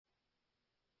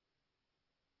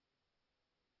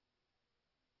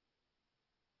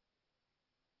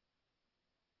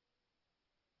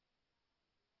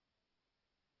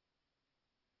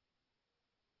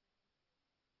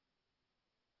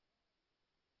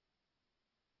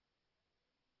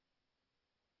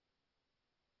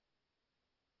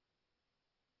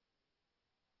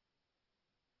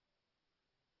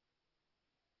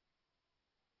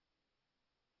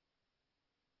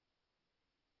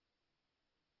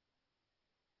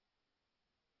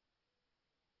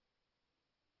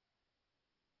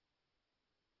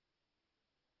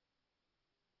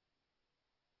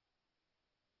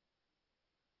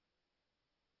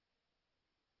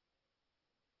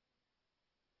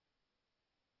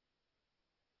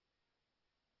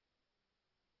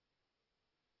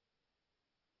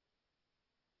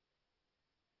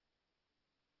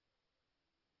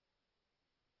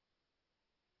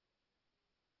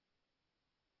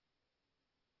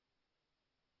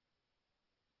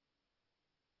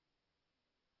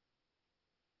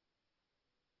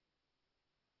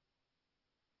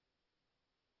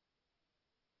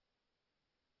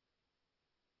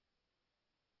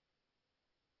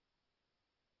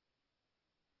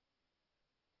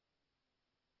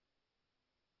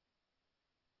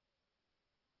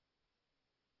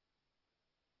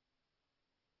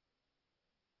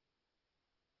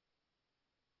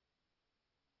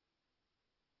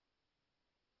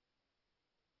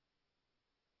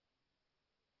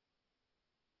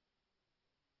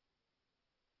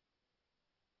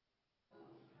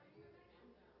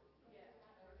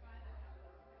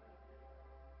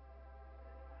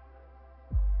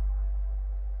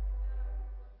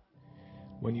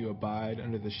When you abide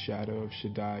under the shadow of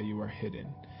Shaddai, you are hidden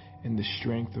in the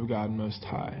strength of God Most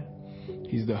High.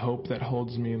 He's the hope that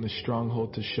holds me and the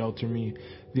stronghold to shelter me,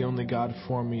 the only God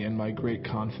for me and my great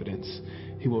confidence.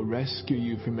 He will rescue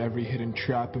you from every hidden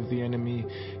trap of the enemy.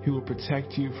 He will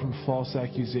protect you from false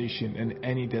accusation and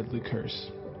any deadly curse.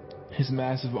 His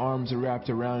massive arms are wrapped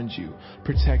around you,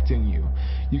 protecting you.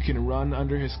 You can run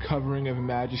under his covering of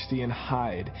majesty and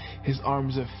hide. His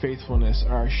arms of faithfulness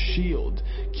are a shield,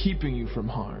 keeping you from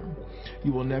harm.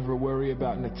 You will never worry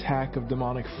about an attack of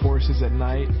demonic forces at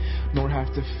night, nor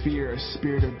have to fear a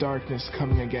spirit of darkness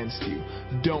coming against you.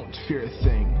 Don't fear a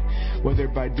thing. Whether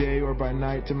by day or by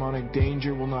night, demonic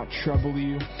danger will not trouble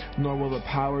you, nor will the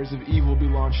powers of evil be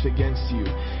launched against you.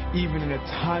 Even in a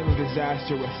time of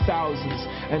disaster with thousands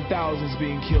and thousands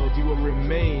being killed, you will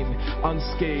remain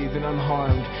unscathed and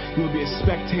unharmed. You will be a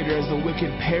spectator as the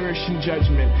wicked perish in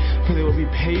judgment, for they will be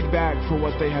paid back for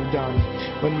what they have done.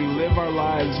 When we live our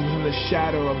lives within the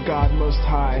shadow of God Most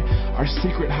High, our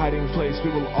secret hiding place, we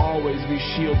will always be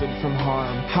shielded from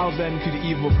harm. How then could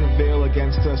evil prevail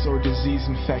against us or disease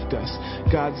infect us?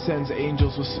 God sends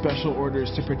angels with special orders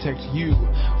to protect you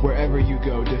wherever you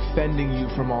go, defending you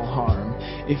from all harm.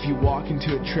 If you walk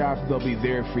into a trap, they'll be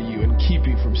there for you and keep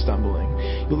you from stumbling.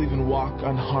 You'll even walk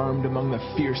unharmed among the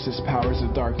fiercest powers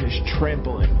of darkness,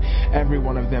 trampling every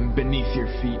one of them beneath your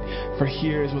feet. For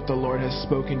here is what the Lord has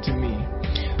spoken to me.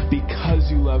 Because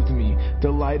you loved me,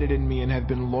 delighted in me, and have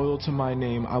been loyal to my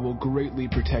name, I will greatly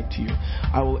protect you.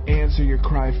 I will answer your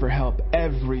cry for help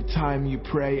every time you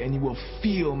pray, and you will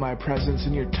feel my presence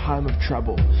in your time of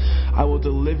trouble. I will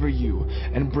deliver you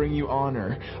and bring you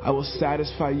honor. I will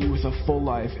satisfy you with a full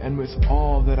life and with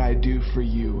all that I do for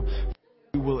you.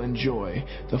 You will enjoy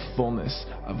the fullness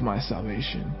of my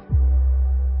salvation.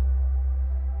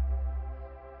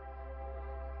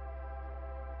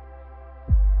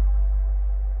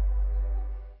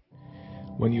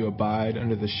 When you abide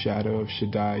under the shadow of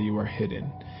Shaddai, you are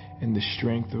hidden in the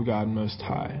strength of God Most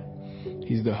High.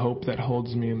 He's the hope that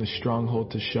holds me and the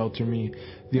stronghold to shelter me,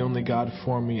 the only God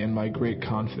for me and my great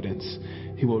confidence.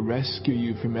 He will rescue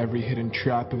you from every hidden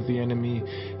trap of the enemy.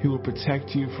 He will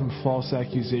protect you from false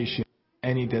accusation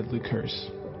and any deadly curse.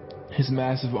 His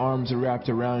massive arms are wrapped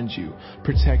around you,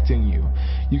 protecting you.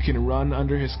 You can run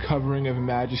under his covering of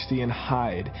majesty and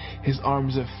hide. His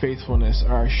arms of faithfulness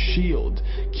are a shield,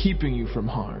 keeping you from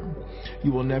harm.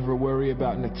 You will never worry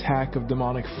about an attack of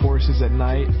demonic forces at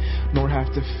night, nor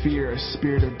have to fear a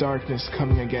spirit of darkness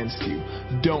coming against you.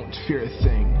 Don't fear a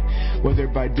thing. Whether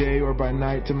by day or by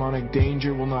night, demonic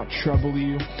danger will not trouble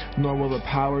you, nor will the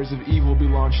powers of evil be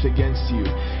launched against you.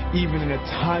 Even in a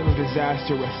time of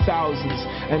disaster with thousands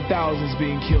and thousands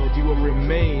being killed, you will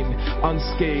remain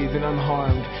unscathed and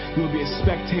unharmed. You will be a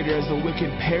spectator as the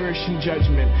wicked perish in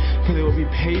judgment, for they will be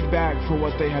paid back for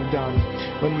what they have done.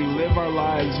 When we live our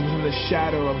lives within the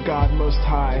shadow of God Most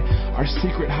High, our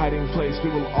secret hiding place, we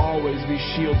will always be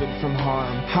shielded from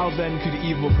harm. How then could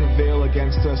evil prevail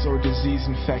against us or disease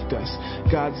infect us?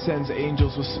 God sends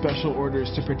angels with special orders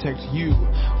to protect you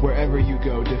wherever you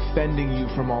go, defending you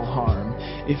from all harm.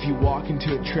 If you walk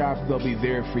into a trap, they'll be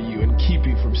there for you and keep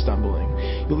you from stumbling.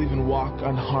 You'll even walk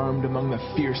unharmed among the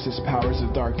fiercest powers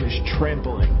of darkness,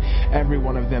 trampling every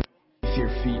one of them beneath your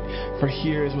feet. For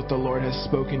here is what the Lord has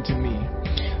spoken to me.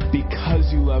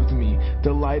 Because you loved me,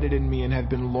 delighted in me, and have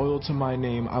been loyal to my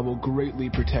name, I will greatly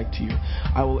protect you.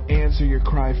 I will answer your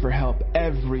cry for help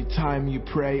every time you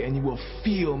pray, and you will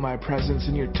feel my presence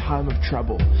in your time of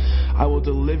trouble. I will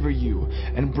deliver you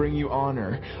and bring you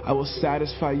honor. I will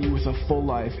satisfy you with a full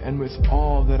life and with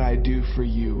all that I do for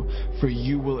you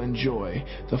will enjoy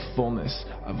the fullness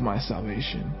of my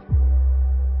salvation.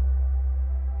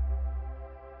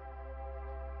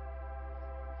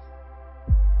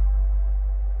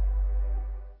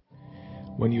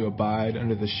 When you abide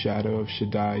under the shadow of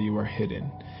Shaddai, you are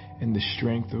hidden in the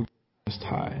strength of God Most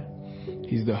High.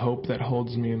 He's the hope that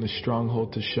holds me and the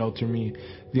stronghold to shelter me,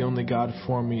 the only God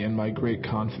for me and my great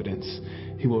confidence.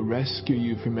 He will rescue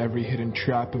you from every hidden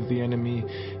trap of the enemy.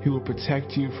 He will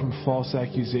protect you from false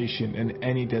accusation and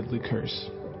any deadly curse.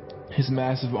 His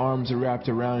massive arms are wrapped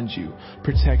around you,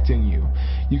 protecting you.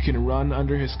 You can run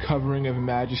under his covering of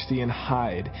majesty and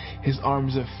hide. His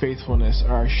arms of faithfulness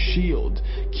are a shield,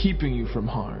 keeping you from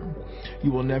harm.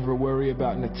 You will never worry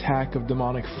about an attack of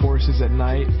demonic forces at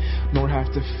night, nor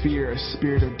have to fear a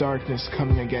spirit of darkness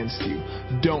coming against you.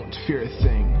 Don't fear a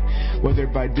thing. Whether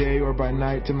by day or by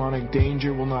night, demonic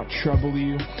danger will not trouble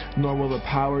you, nor will the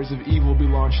powers of evil be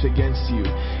launched against you.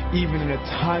 Even in a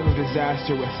time of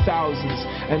disaster with thousands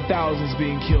and thousands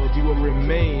being killed, you will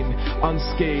remain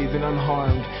unscathed and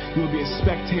unharmed. You will be a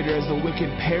spectator as the wicked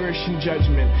perish in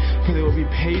judgment, for they will be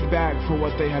paid back for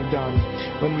what they have done.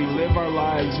 When we live our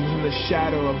lives within the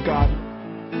shadow of God.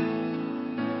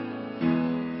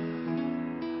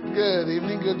 Good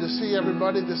evening. Good to see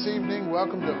everybody this evening.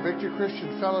 Welcome to Victory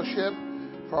Christian Fellowship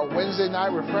for our Wednesday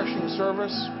night refreshing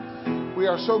service. We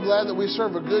are so glad that we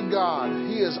serve a good God.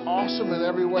 He is awesome in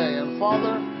every way. And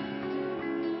Father,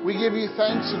 we give you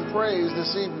thanks and praise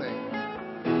this evening.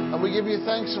 And we give you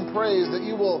thanks and praise that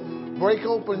you will break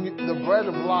open the bread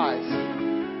of life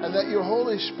and that your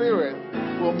Holy Spirit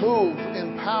will move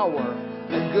in power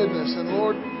and goodness. And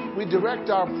Lord, we direct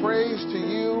our praise to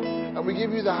you and we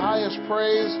give you the highest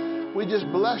praise. We just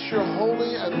bless your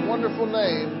holy and wonderful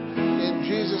name in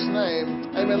Jesus'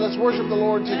 name. Amen. Let's worship the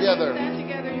Lord together. Let's stand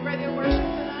together. You ready to worship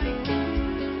tonight?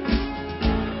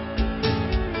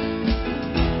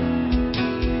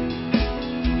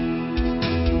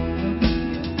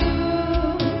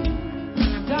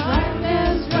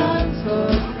 Darkness runs for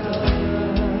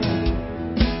cover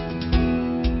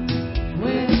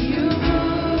when you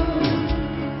move.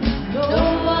 No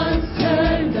one's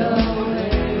turned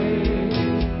away.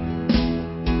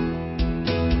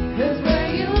 'Cause where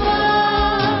you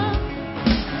are,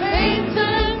 faith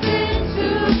turns into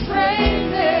praise.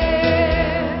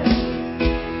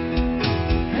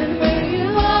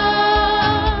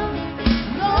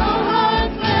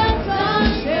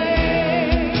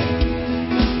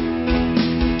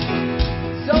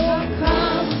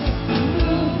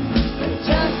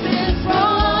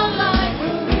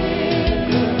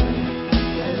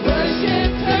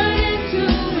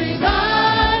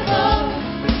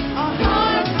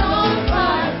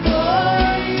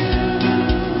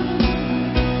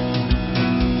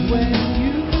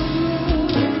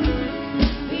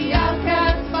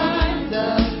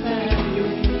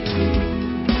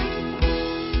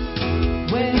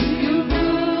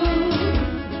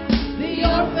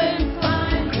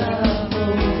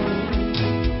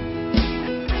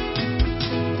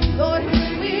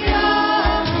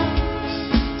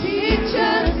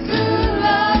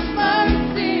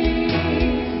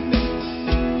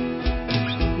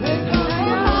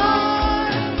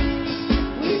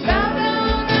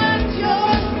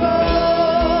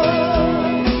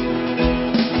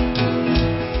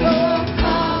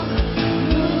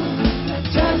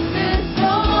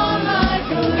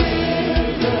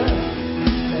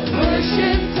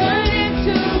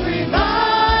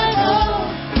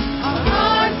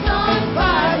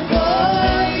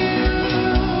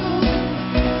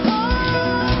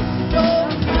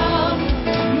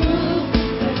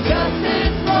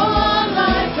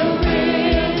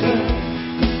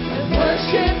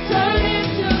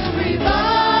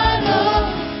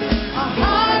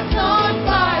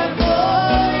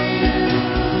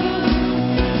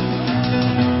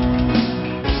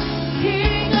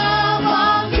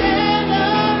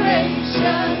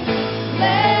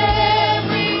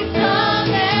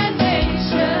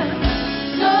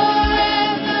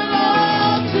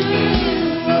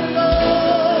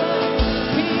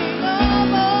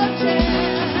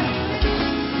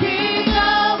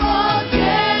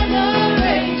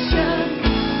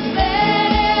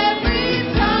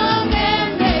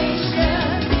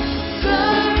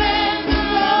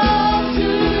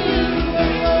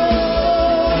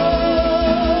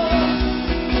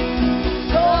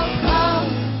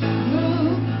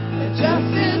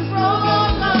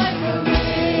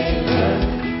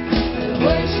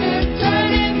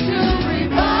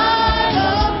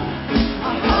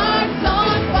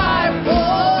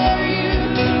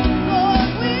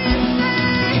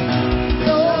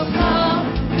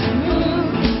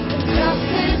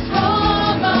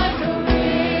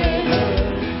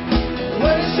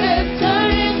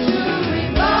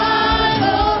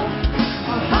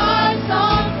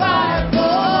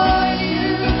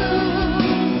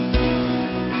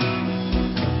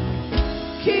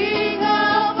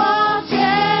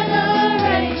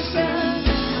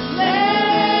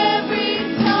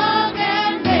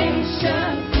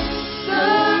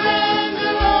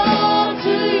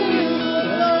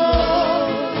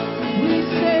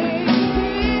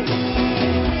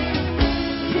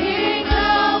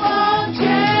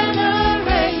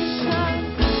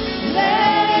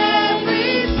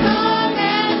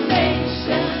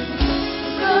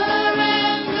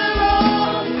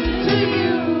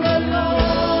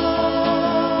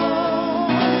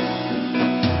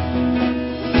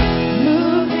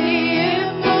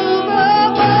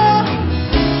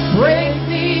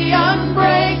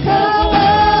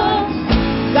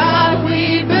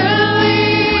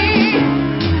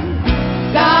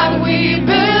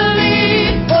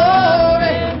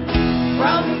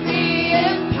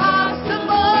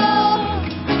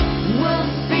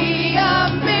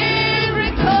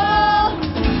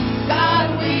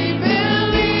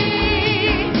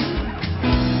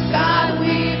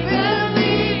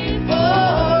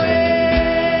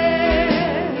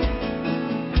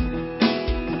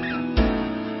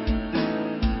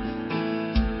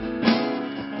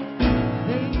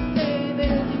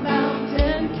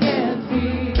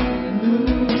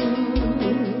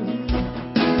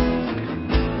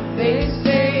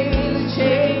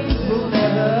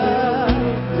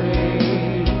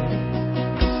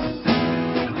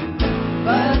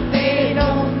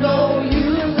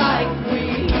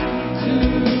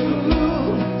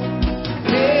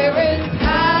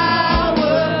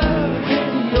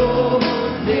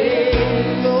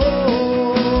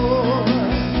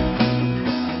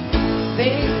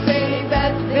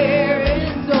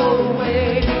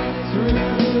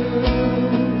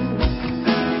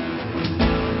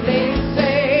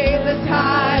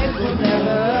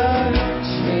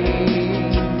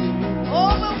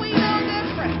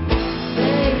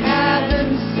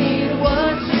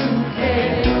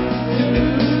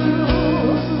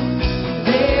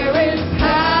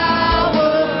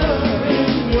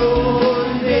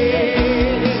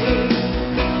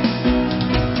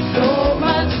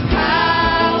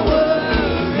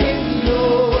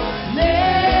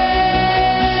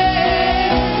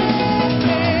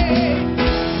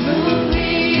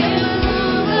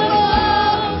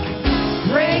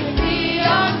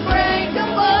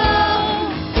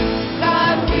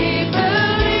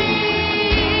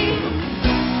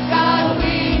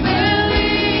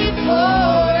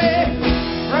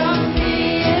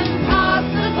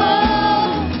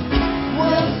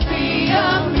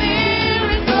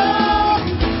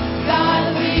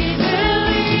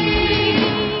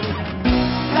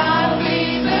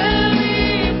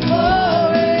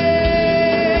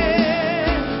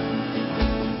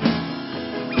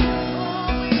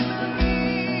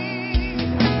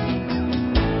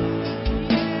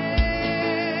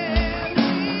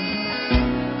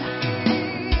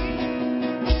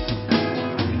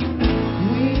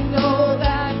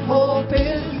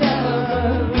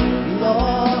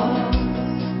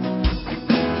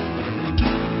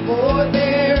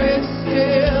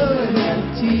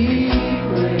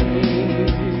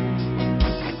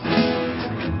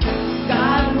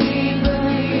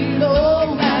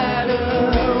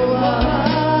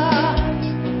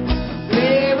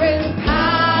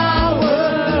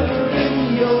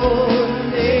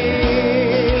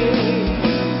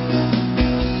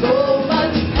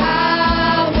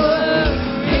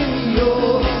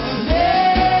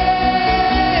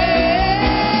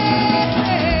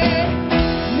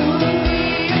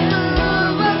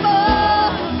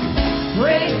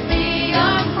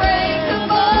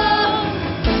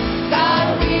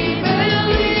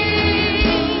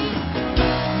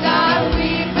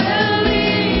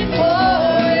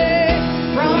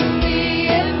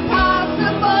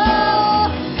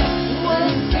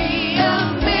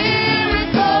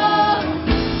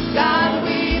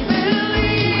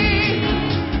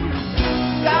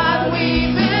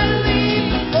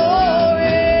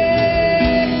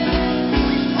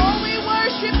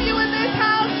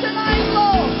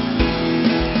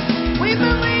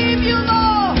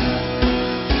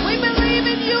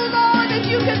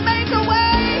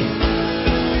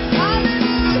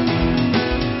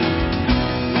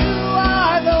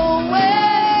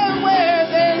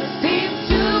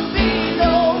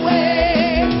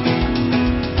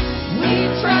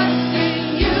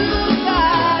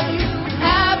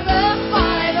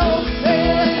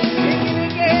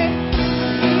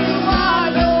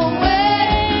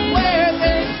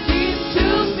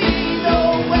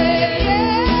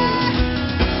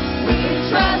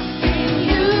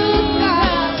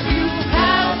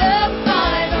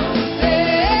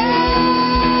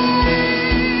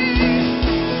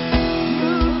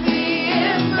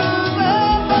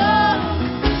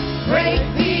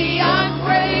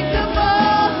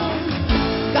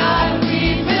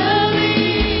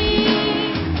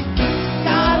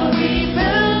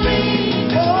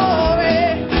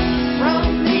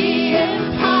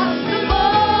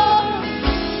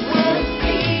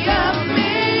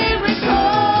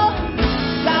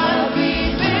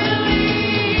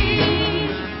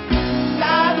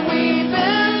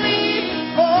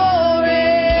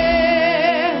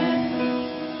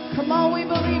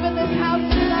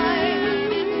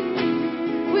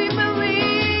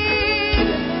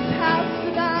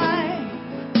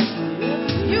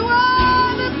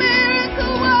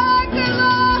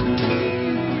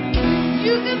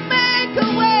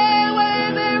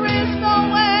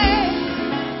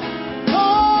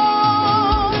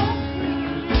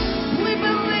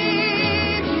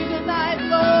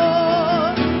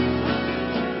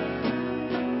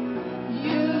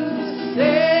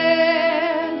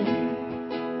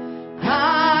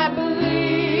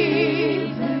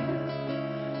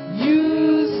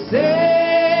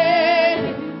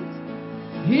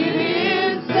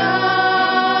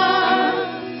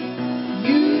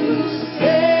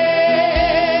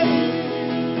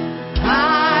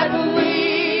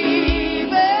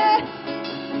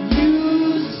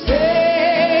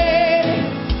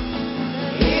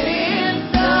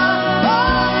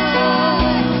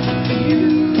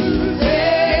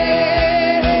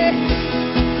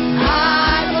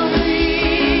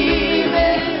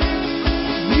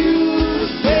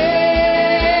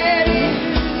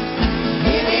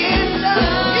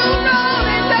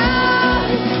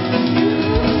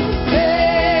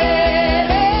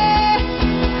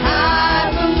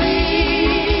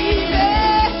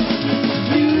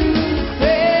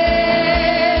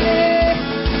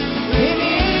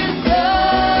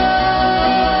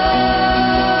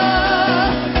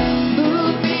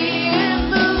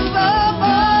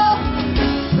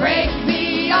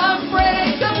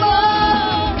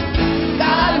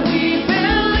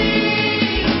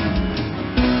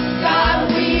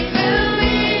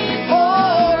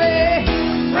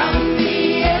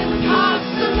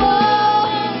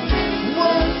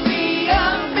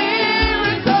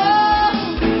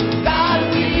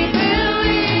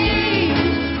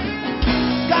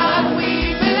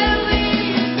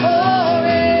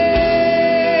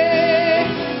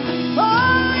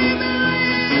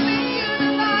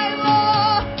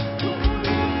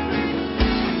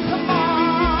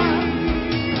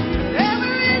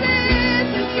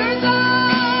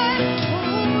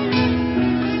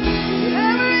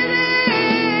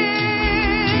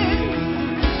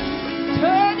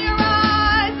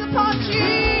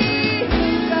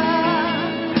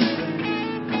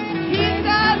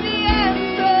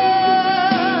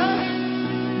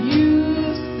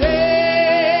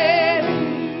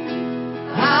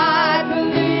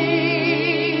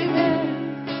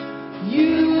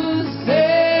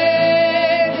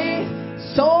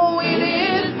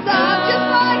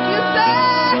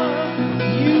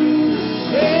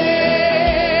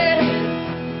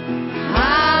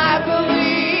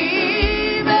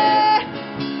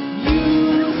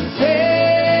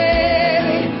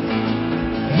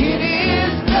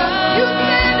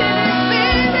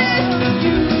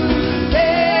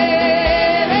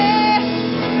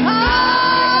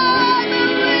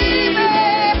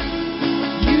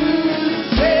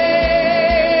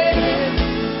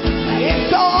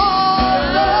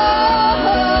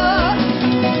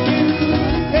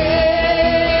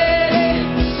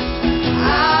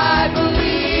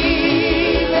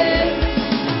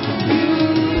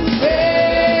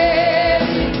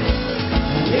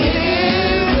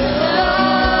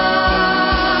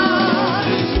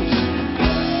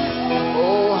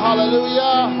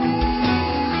 Hallelujah.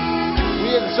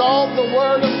 We exalt the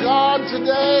Word of God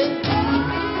today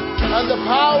and the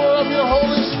power of your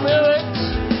Holy Spirit.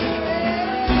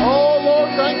 Oh,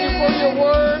 Lord, thank you for your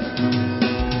Word.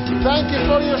 Thank you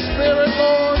for your Spirit,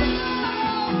 Lord.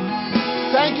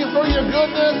 Thank you for your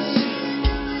goodness.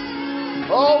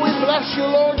 Oh, we bless you,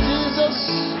 Lord Jesus.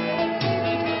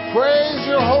 Praise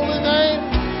your holy name.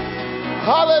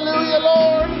 Hallelujah,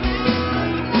 Lord.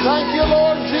 Thank you,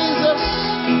 Lord Jesus.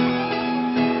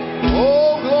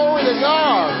 Oh, glory to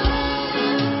God.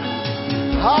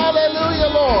 Hallelujah,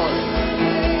 Lord.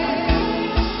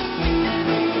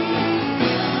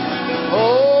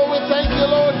 Oh, we thank you,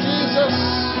 Lord Jesus.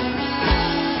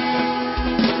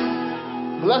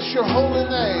 Bless your holy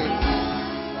name.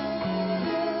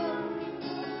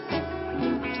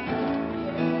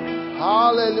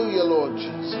 Hallelujah, Lord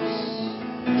Jesus.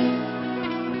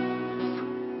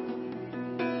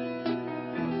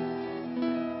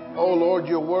 Oh, Lord,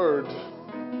 your word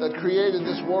that created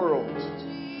this world.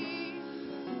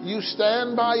 You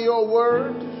stand by your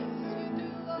word.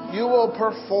 You will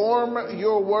perform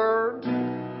your word.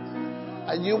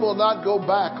 And you will not go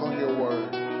back on your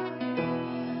word.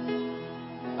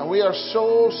 And we are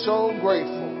so, so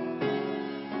grateful.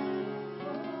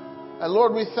 And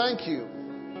Lord, we thank you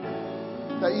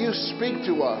that you speak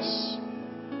to us.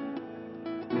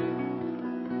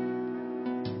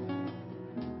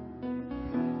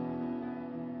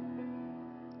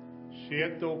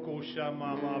 Shieto kosha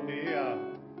mama bea,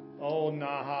 oh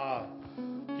naha,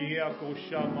 kia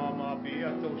kosha mama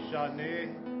bea to shane,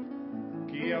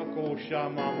 kia kosha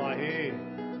mama he,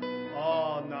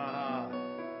 oh naha,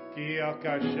 kia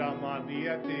kasha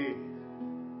mabiate,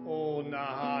 oh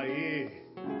naha he,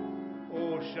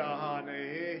 oh shahane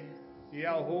he,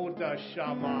 yahuda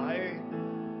shama he,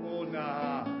 oh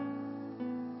naha.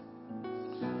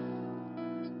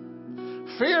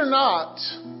 Fear not,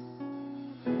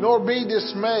 nor be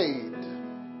dismayed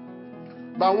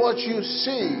by what you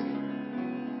see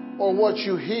or what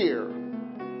you hear.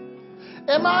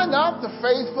 Am I not the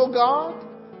faithful God?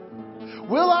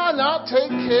 Will I not take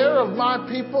care of my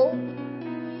people?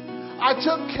 I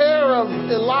took care of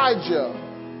Elijah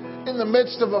in the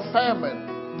midst of a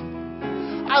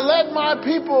famine. I led my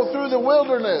people through the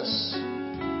wilderness,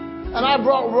 and I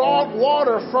brought raw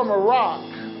water from a rock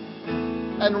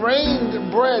and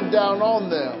rained bread down on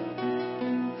them.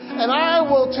 And I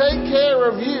will take care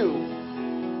of you.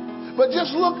 But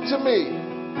just look to me.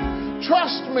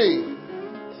 Trust me.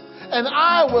 And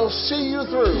I will see you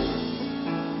through.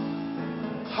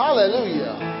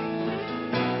 Hallelujah.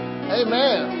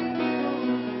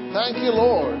 Amen. Thank you,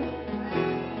 Lord.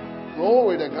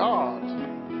 Glory to God.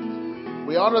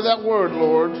 We honor that word,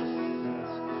 Lord.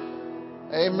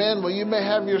 Amen. Well, you may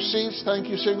have your seats. Thank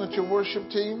you, Signature Worship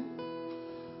Team.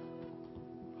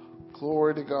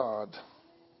 Glory to God.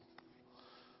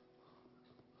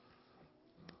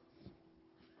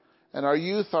 And our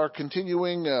youth are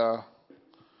continuing to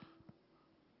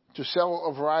sell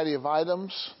a variety of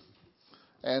items.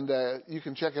 And you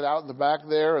can check it out in the back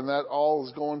there. And that all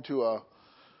is going to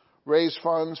raise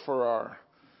funds for our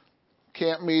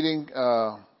camp meeting.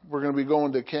 We're going to be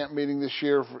going to camp meeting this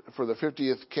year for the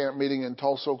 50th camp meeting in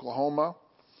Tulsa, Oklahoma.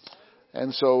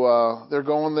 And so they're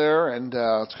going there, and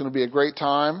it's going to be a great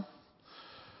time.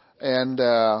 And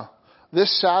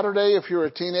this Saturday, if you're a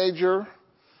teenager,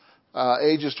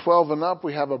 ages 12 and up,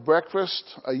 we have a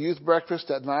youth breakfast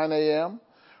at 9 a.m.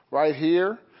 right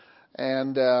here.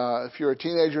 And if you're a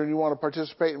teenager and you want to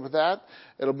participate with that,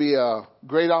 it'll be a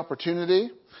great opportunity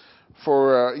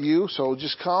for you. So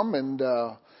just come, and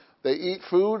they eat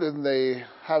food and they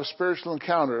have spiritual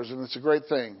encounters, and it's a great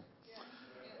thing.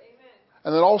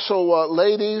 And then also,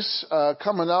 ladies,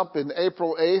 coming up in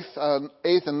April 8th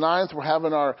and 9th, we're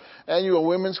having our annual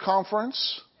women's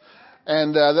conference.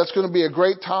 And that's going to be a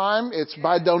great time. It's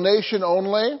by donation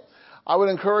only. I would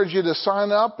encourage you to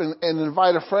sign up and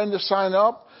invite a friend to sign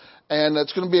up. And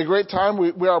it's going to be a great time.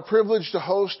 We are privileged to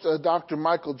host Dr.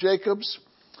 Michael Jacobs.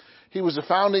 He was the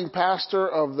founding pastor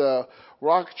of the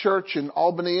Rock Church in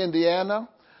Albany, Indiana.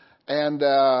 And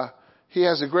he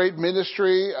has a great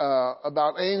ministry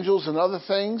about angels and other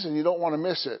things, and you don't want to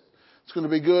miss it. It's going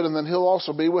to be good. And then he'll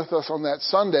also be with us on that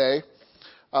Sunday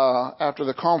after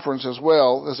the conference as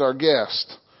well as our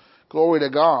guest. Glory to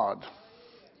God.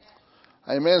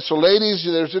 Amen. So ladies,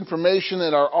 there's information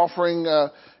in our offering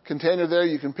container there.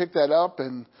 You can pick that up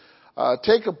and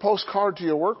take a postcard to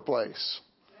your workplace.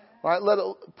 Right?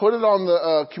 Put it on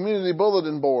the community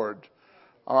bulletin board.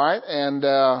 All right? And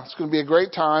it's going to be a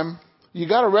great time. You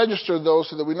got to register those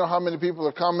so that we know how many people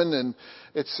are coming, and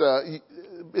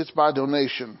it's by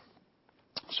donation.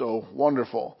 So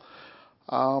wonderful.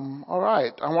 All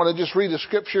right. I want to just read a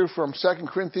scripture from 2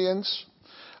 Chronicles,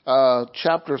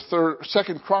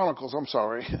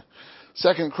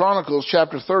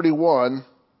 chapter 31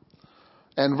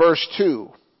 and verse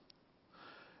 2.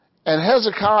 And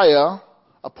Hezekiah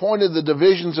appointed the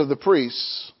divisions of the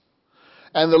priests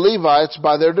and the Levites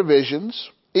by their divisions,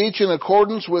 each in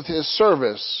accordance with his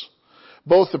service,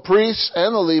 both the priests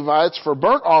and the Levites for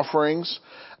burnt offerings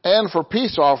and for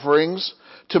peace offerings,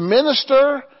 to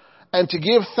minister and to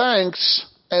give thanks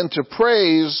and to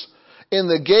praise in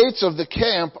the gates of the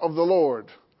camp of the Lord.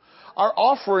 Our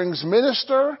offerings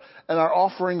minister and our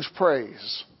offerings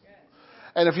praise.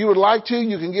 And if you would like to,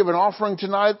 you can give an offering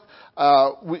tonight.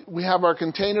 We have our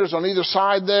containers on either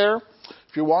side there.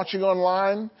 If you're watching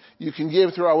online, you can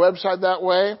give through our website that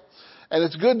way. And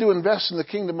it's good to invest in the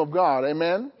kingdom of God.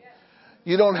 Amen?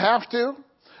 You don't have to,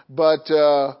 but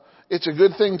it's a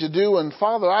good thing to do. And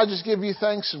Father, I just give you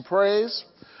thanks and praise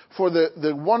for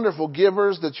the wonderful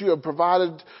givers that you have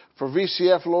provided for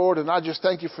VCF, Lord. And I just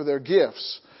thank you for their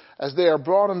gifts as they are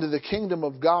brought into the kingdom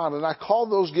of God. And I call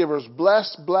those givers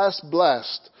blessed, blessed,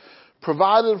 blessed,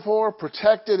 provided for,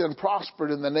 protected, and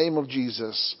prospered in the name of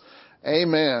Jesus.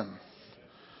 Amen.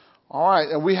 All right,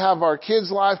 and we have our Kids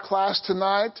Life class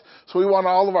tonight, so we want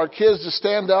all of our kids to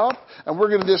stand up, and we're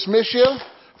going to dismiss you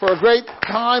for a great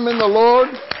time in the Lord.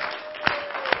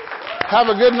 Have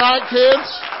a good night,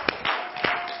 kids.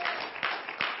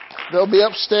 They'll be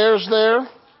upstairs there,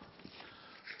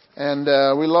 and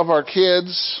we love our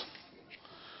kids.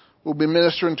 We'll be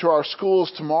ministering to our schools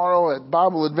tomorrow at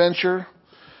Bible Adventure.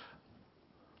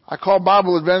 I call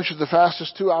Bible Adventure the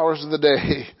fastest 2 hours of the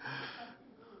day.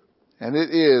 And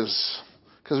it is,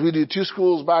 because we do 2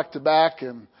 schools back to back,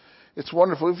 and it's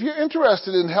wonderful. If you're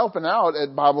interested in helping out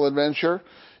at Bible Adventure,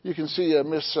 you can see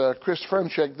Miss Chris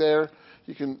Frenchek there.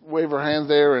 You can wave her hand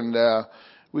there, and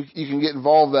you can get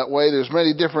involved that way. There's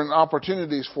many different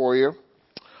opportunities for you.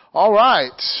 All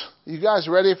right. You guys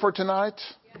ready for tonight?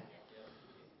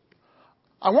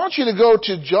 I want you to go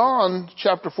to John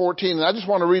chapter 14, and I just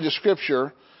want to read a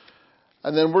scripture,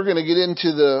 and then we're going to get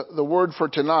into the word for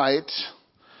tonight.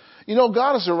 You know,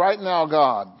 God is a right now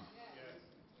God.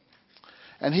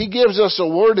 And He gives us a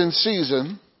word in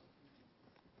season.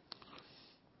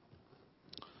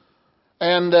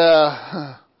 And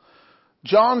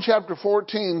John chapter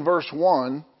 14 verse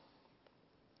 1.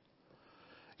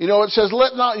 You know, it says,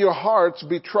 let not your hearts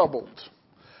be troubled.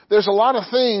 There's a lot of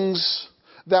things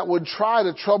that would try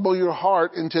to trouble your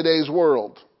heart in today's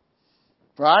world.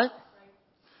 Right?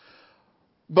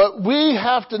 But we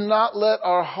have to not let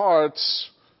our hearts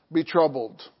be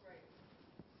troubled.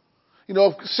 You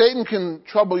know, if Satan can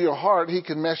trouble your heart, he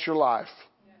can mess your life.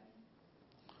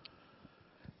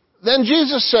 Then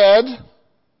Jesus said,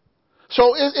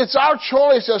 so it's our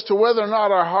choice as to whether or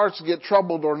not our hearts get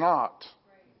troubled or not.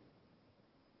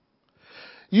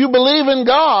 You believe in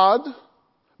God,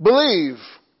 believe.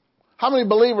 How many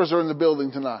believers are in the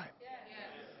building tonight?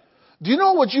 Do you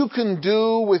know what you can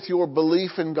do with your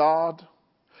belief in God?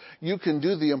 You can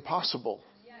do the impossible.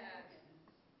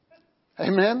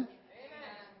 Amen?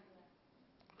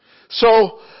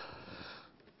 So,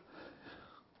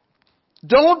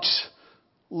 don't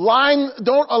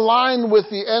align with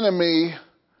the enemy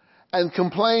and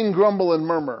complain, grumble, and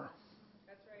murmur.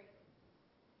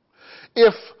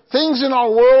 If things in our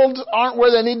world aren't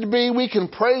where they need to be, we can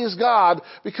praise God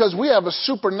because we have a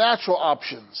supernatural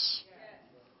options.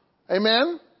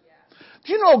 Amen?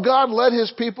 Do you know God led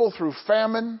His people through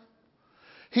famine?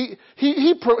 He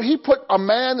put a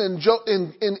man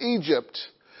in Egypt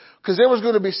because there was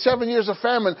going to be 7 years of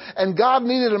famine, and God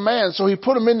needed a man, so He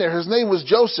put him in there. His name was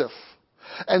Joseph.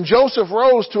 And Joseph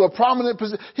rose to a prominent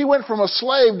position. He went from a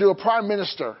slave to a prime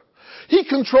minister. He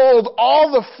controlled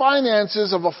all the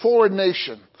finances of a foreign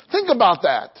nation. Think about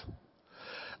that.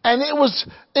 And it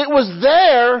was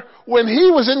there when he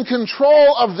was in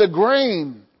control of the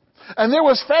grain. And there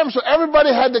was famine, so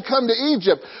everybody had to come to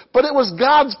Egypt. But it was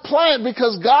God's plan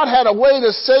because God had a way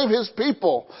to save His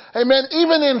people. Amen.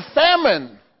 Even in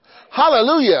famine.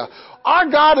 Hallelujah.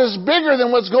 Our God is bigger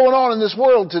than what's going on in this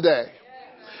world today.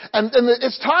 And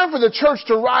it's time for the church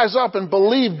to rise up and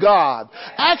believe God.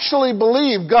 Actually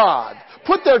believe God.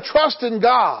 Put their trust in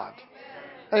God.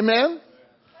 Amen.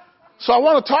 So I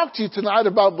want to talk to you tonight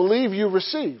about believe you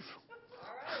receive.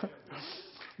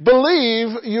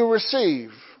 Believe you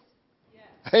receive.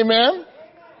 Amen?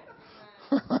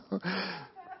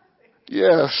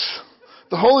 Yes.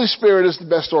 The Holy Spirit is the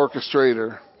best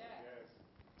orchestrator.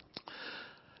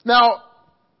 Now,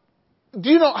 do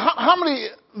you know how many,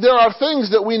 there are things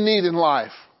that we need in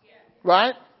life,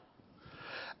 right?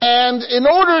 And in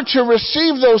order to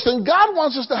receive those things, God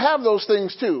wants us to have those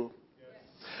things too.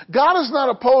 God is not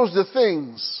opposed to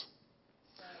things.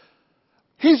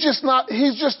 He's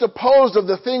just opposed of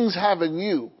the things having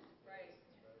you.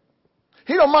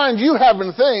 He don't mind you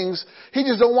having things. He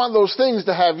just don't want those things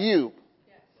to have you.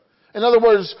 In other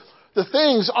words, the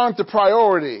things aren't the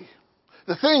priority.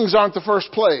 The things aren't the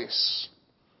first place.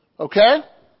 Okay?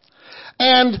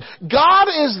 And God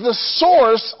is the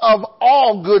source of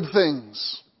all good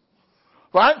things.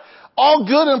 Right? All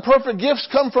good and perfect gifts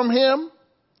come from Him.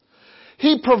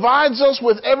 He provides us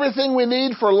with everything we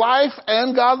need for life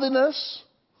and godliness.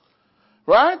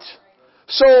 Right?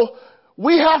 So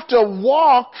we have to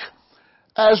walk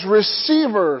as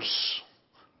receivers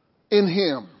in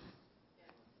Him.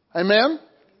 Amen?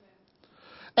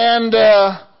 And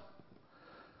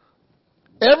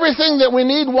everything that we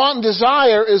need, want, and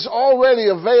desire is already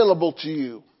available to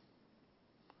you.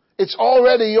 It's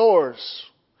already yours.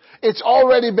 It's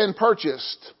already been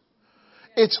purchased.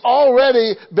 It's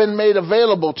already been made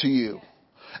available to you.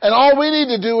 And all we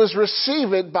need to do is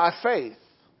receive it by faith.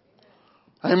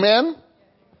 Amen?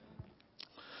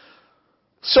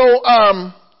 So,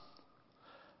 I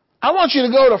want you to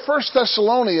go to 1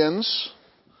 Thessalonians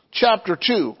chapter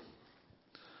 2.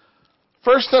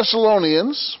 1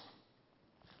 Thessalonians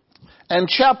and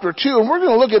chapter 2, and we're going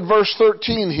to look at verse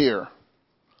 13 here.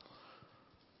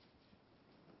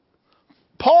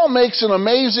 Paul makes an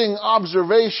amazing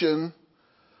observation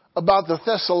about the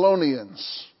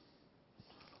Thessalonians.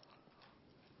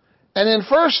 And in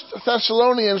 1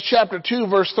 Thessalonians chapter 2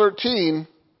 verse 13,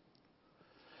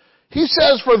 he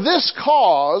says, "For this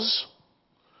cause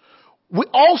we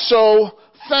also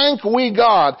thank we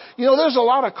God." You know, there's a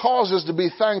lot of causes to be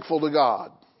thankful to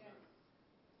God.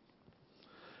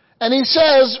 And he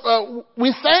says,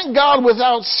 we thank God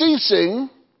without ceasing,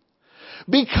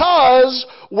 because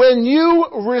when you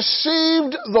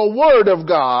received the word of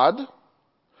God,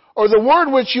 or the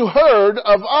word which you heard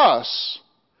of us,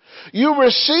 you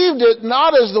received it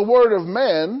not as the word of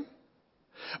men,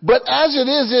 but as it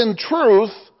is in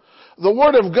truth, the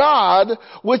word of God,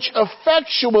 which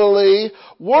effectually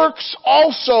works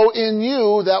also in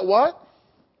you that what?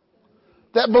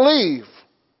 That believe.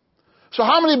 So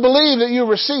how many believe that you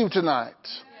received tonight?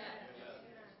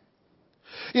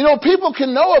 You know, people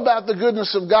can know about the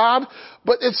goodness of God,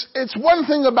 but it's one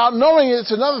thing about knowing it,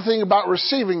 it's another thing about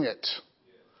receiving it.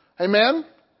 Amen?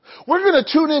 We're going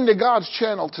to tune into God's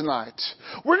channel tonight.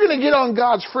 We're going to get on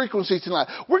God's frequency tonight.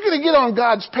 We're going to get on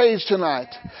God's page tonight.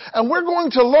 And we're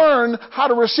going to learn how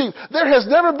to receive. There has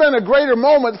never been a greater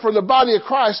moment for the body of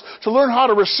Christ to learn how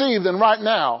to receive than right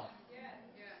now.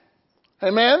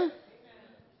 Amen?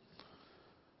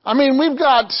 I mean, we've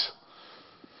got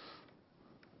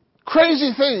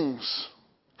crazy things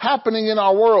happening in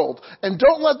our world. And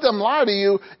don't let them lie to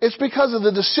you. It's because of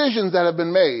the decisions that have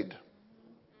been made.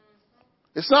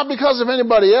 It's not because of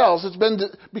anybody else. It's been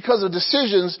because of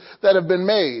decisions that have been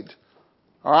made.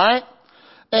 All right?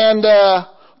 And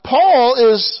Paul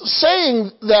is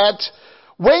saying that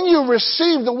when you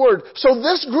receive the word, so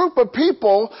this group of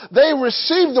people, they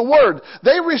received the word.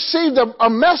 They received a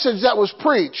message that was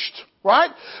preached,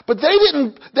 right? But they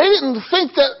didn't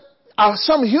think that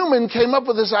some human came up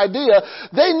with this idea.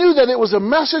 They knew that it was a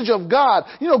message of God.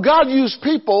 You know, God used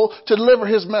people to deliver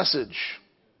His message.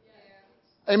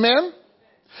 Amen?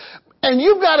 And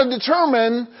you've got to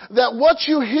determine that what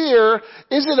you hear,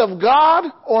 is it of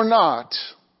God or not?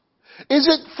 Is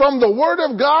it from the Word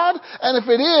of God? And if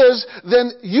it is,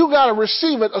 then you got to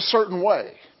receive it a certain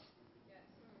way.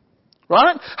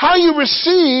 Right? How you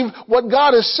receive what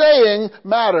God is saying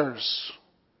matters.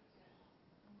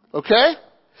 Okay?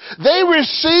 They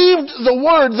received the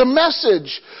Word, the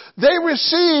message. They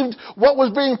received what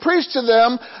was being preached to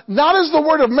them, not as the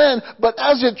Word of men, but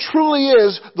as it truly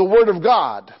is, the Word of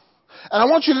God. And I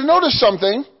want you to notice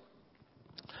something,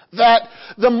 that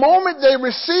the moment they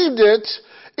received it,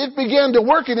 it began to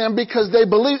work in them because they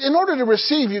believed. In order to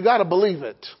receive, you got to believe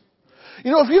it.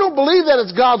 You know, if you don't believe that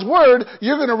it's God's Word,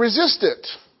 you're going to resist it.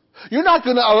 You're not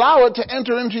going to allow it to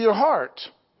enter into your heart.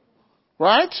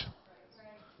 Right?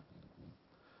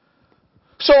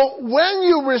 So when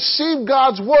you receive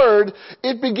God's Word,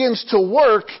 it begins to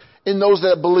work in those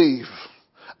that believe.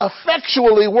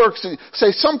 Effectually works.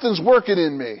 Say, something's working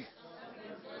in me.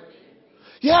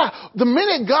 Yeah, the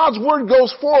minute God's Word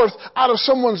goes forth out of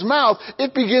someone's mouth,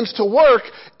 it begins to work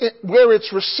where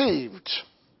it's received.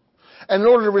 And in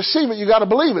order to receive it, you got to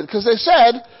believe it. Because they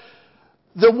said,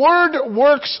 the Word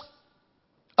works,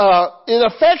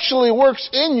 it effectually works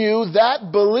in you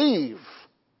that believe.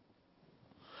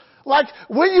 Like,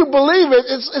 when you believe it,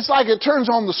 it's like it turns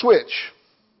on the switch.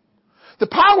 The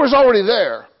power's already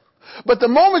there. But the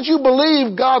moment you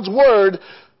believe God's Word,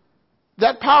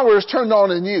 that power is turned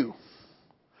on in you.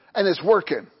 And it's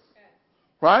working.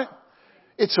 Right?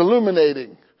 It's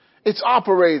illuminating. It's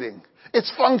operating.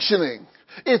 It's functioning.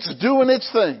 It's doing its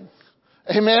thing.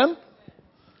 Amen?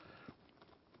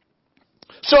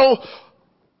 So,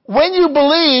 when you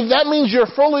believe, that means you're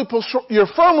firmly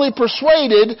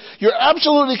persuaded, you're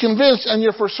absolutely convinced, and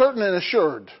you're for certain and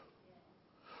assured.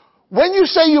 When you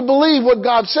say you believe what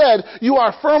God said, you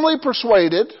are firmly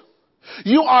persuaded,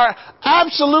 you are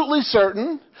absolutely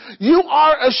certain, you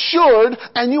are assured,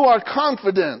 and you are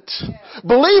confident.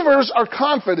 Believers are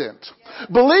confident.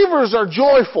 Believers are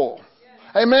joyful.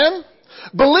 Amen?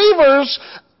 Believers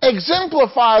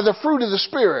exemplify the fruit of the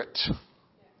Spirit.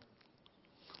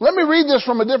 Let me read this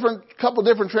from a couple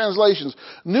different translations.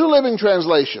 New Living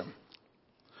Translation.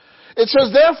 It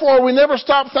says, therefore, we never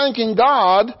stop thanking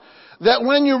God that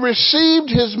when you received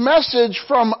His message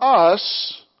from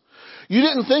us, you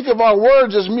didn't think of our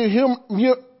words as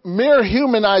mere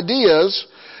human ideas.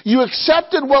 You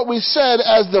accepted what we said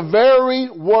as the very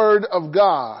Word of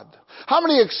God. How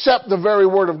many accept the very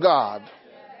Word of God?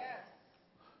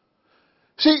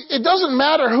 See, it doesn't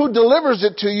matter who delivers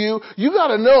it to you. You got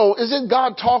to know, is it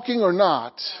God talking or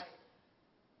not?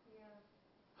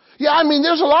 Yeah, I mean,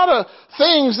 there's a lot of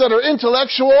things that are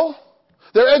intellectual,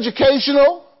 they're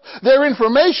educational, they're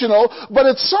informational, but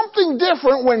it's something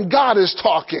different when God is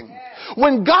talking.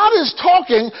 When God is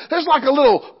talking, there's like a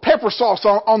little pepper sauce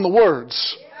on the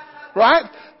words. Right?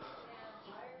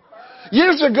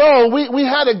 Years ago, we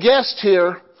had a guest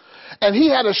here, and he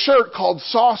had a shirt called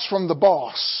Sauce from the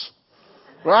Boss.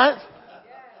 Right?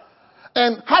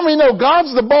 And how many know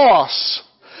God's the boss?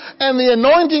 And the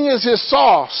anointing is His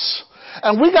sauce.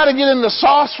 And we got to get in the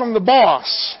sauce from the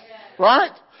boss.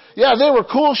 Right? Yeah, they were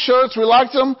cool shirts. We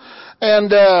liked them.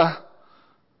 And,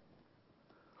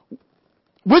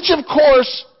 which of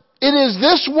course, it is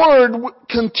this word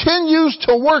continues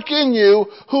to work in you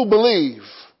who believe.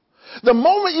 The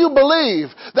moment you believe,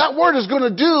 that word is going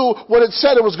to do what it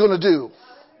said it was going to do.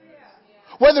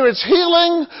 Whether it's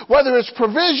healing, whether it's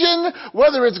provision,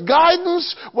 whether it's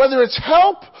guidance, whether it's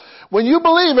help, when you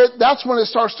believe it, that's when it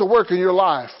starts to work in your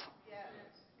life.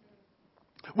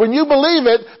 When you believe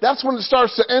it, that's when it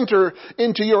starts to enter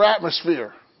into your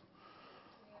atmosphere.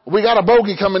 We got a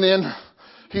bogey coming in.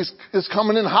 He's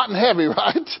coming in hot and heavy,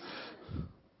 right?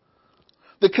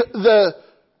 The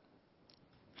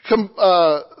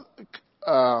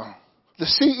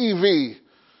CEV,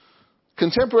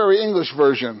 Contemporary English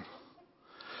Version.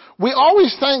 We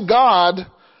always thank God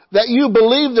that you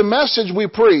believe the message we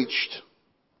preached.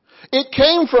 It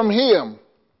came from Him.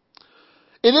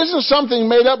 It isn't something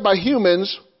made up by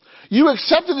humans. You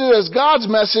accepted it as God's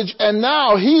message, and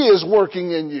now He is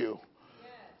working in you.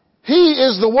 He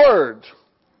is the Word.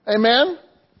 Amen?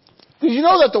 Did you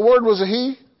know that the Word was a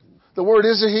He? The Word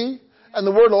is a He, and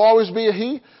the Word will always be a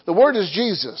He. The Word is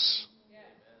Jesus.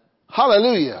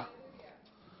 Hallelujah.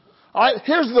 All right,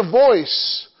 here's the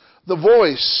voice. The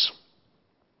voice.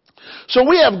 So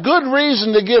we have good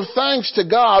reason to give thanks to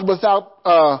God without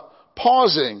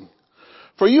pausing.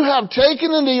 For you have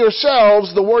taken into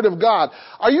yourselves the Word of God.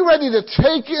 Are you ready to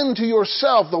take into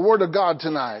yourself the Word of God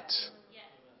tonight?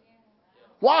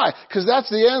 Why? Because that's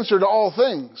the answer to all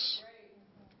things.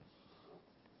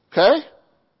 Okay?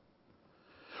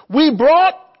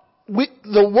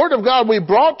 The Word of God we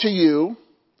brought to you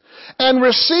and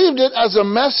received it as a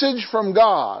message from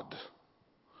God.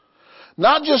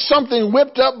 Not just something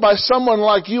whipped up by someone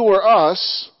like you or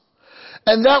us.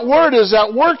 And that Word is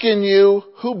at work in you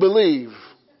who believe.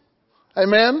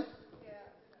 Amen?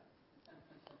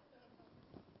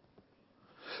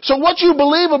 So what you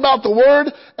believe about the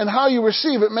Word and how you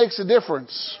receive it makes a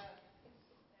difference.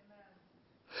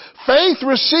 Faith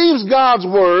receives God's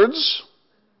words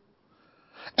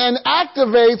and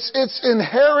activates its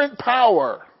inherent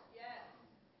power.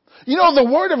 You know,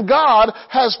 the Word of God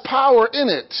has power in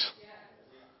it.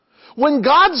 When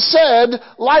God said,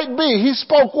 light be, He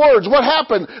spoke words. What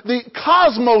happened? The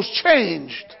cosmos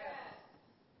changed.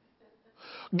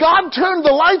 God turned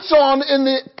the lights on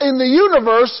in the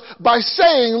universe by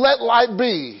saying, let light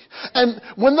be. And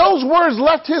when those words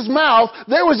left His mouth,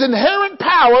 there was inherent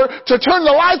power to turn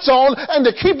the lights on and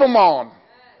to keep them on.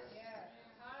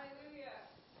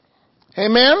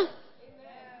 Amen?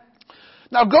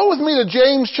 Now go with me to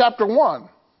James chapter 1.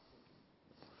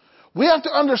 We have to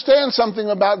understand something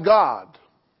about God.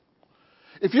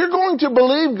 If you're going to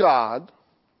believe God,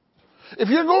 if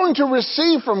you're going to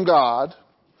receive from God,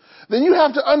 then you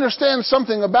have to understand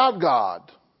something about God.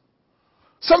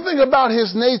 Something about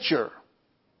His nature.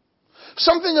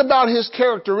 Something about His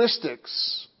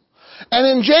characteristics. And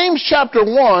in James chapter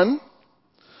 1,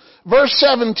 verse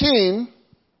 17,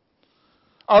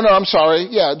 Oh no, I'm sorry.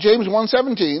 Yeah, James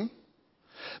 1:17.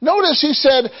 Notice he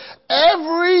said,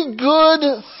 every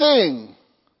good thing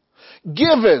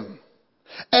given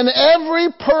and every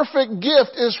perfect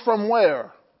gift is from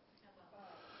where?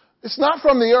 It's not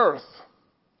from the earth.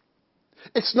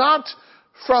 It's not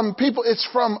from people. It's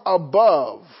from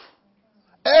above.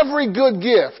 Every good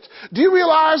gift. Do you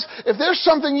realize if there's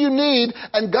something you need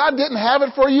and God didn't have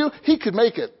it for you, He could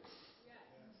make it?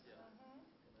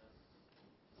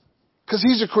 Because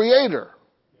He's a creator.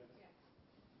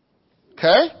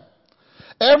 Okay?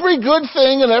 Every good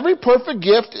thing and every perfect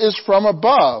gift is from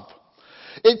above.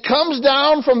 It comes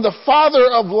down from the Father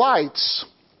of lights,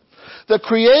 the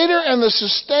creator and the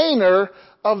sustainer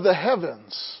of the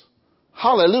heavens.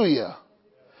 Hallelujah.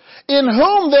 In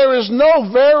whom there is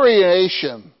no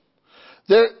variation,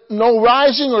 no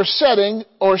rising or setting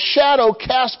or shadow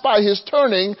cast by His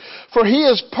turning, for He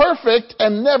is perfect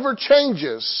and never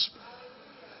changes.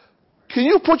 Can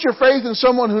you put your faith in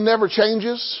someone who never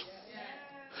changes?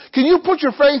 Can you put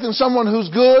your faith in someone who's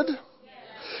good?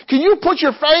 Can you put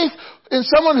your faith in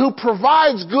someone who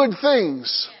provides good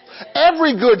things?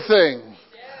 Every good thing.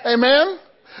 Amen?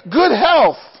 Good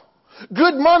health.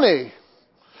 Good money.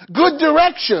 Good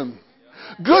direction.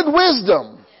 Good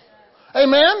wisdom.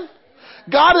 Amen?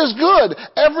 God is good.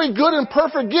 Every good and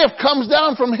perfect gift comes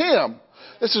down from Him.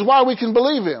 This is why we can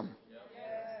believe Him.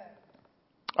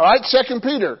 Alright, 2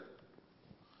 Peter.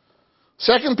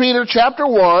 2 Peter chapter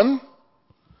 1.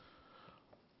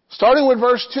 Starting with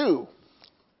verse 2.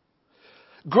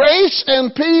 Grace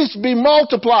and peace be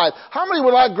multiplied. How many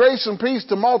would like grace and peace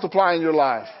to multiply in your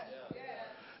life?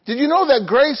 Did you know that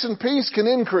grace and peace can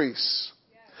increase?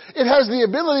 It has the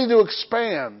ability to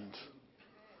expand.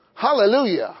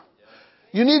 Hallelujah.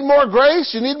 You need more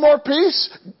grace? You need more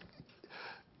peace?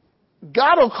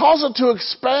 God will cause it to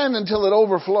expand until it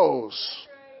overflows.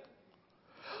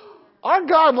 Our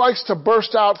God likes to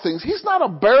burst out things. He's not a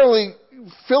barely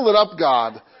fill it up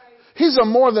God. He's a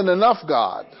more than enough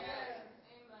God.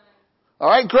 All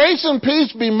right. Grace and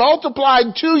peace be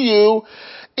multiplied to you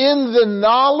in the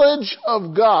knowledge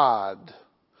of God.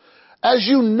 As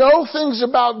you know things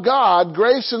about God,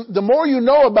 the more you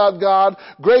know about God,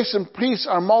 grace and peace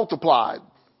are multiplied.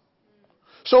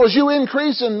 So as you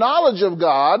increase in knowledge of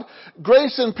God,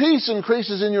 grace and peace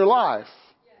increases in your life.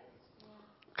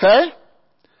 Okay?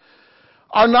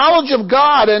 Our knowledge of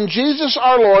God and Jesus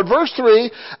our Lord, verse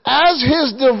 3, as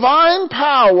His divine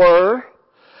power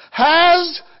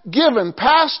has given,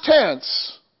 past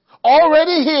tense,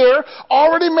 already here,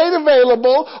 already made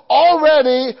available,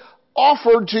 already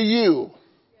offered to you,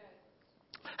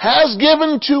 has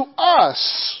given to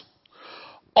us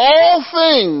all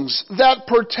things that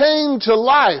pertain to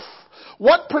life.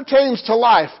 What pertains to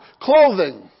life?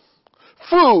 Clothing,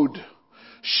 food,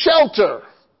 shelter,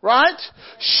 right?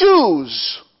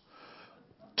 Shoes,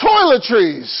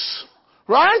 toiletries,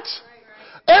 right?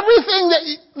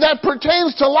 Everything that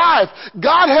pertains to life.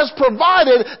 God has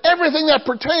provided everything that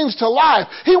pertains to life.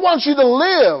 He wants you to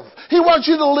live. He wants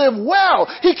you to live well.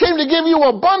 He came to give you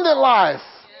abundant life.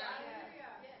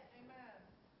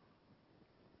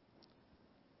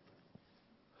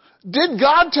 Did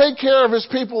God take care of His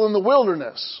people in the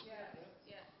wilderness?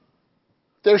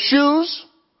 Their shoes,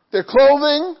 their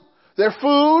clothing, their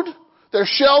food, their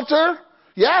shelter.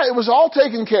 Yeah, it was all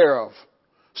taken care of.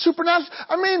 Supernatural.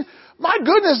 I mean, my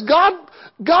goodness, God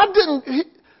didn't,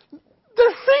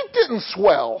 their feet didn't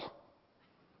swell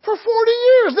for 40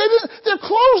 years. Their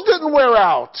clothes didn't wear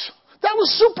out. That was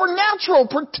supernatural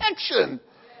protection.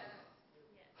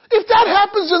 If that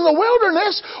happens in the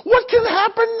wilderness, what can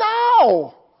happen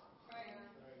now?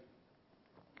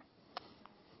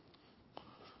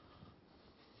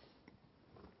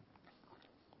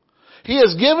 He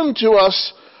has given to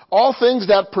us all things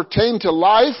that pertain to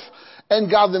life and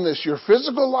godliness, your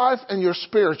physical life and your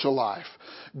spiritual life.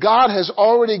 God has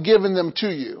already given them to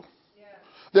you.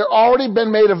 They're already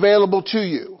been made available to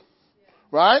you.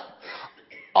 Right?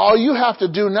 All you have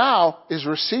to do now is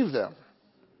receive them.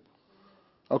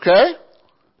 Okay?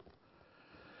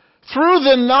 Through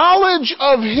the knowledge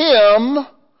of Him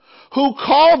who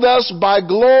called us by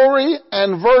glory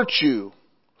and virtue.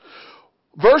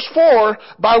 Verse 4,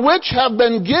 by which have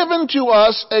been given to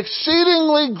us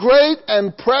exceedingly great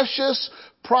and precious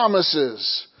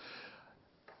promises.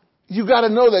 You got to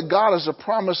know that God is a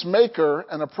promise maker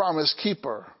and a promise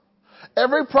keeper.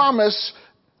 Every promise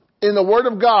in the Word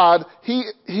of God, He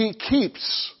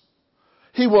keeps.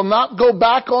 He will not go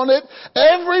back on it.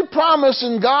 Every promise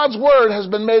in God's Word has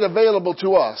been made available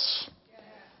to us.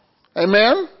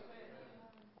 Amen?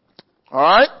 All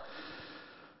right?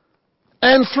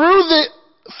 And through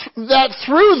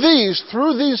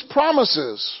these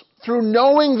promises, through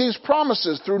knowing these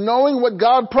promises, through knowing what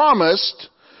God promised,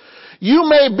 you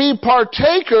may be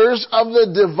partakers of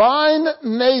the divine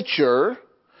nature,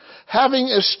 having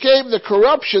escaped the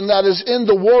corruption that is in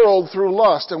the world through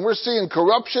lust. And we're seeing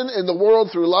corruption in the world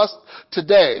through lust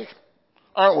today,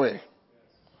 aren't we?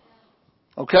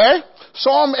 Okay?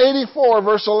 Psalm 84,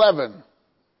 verse 11.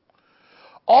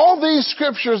 All these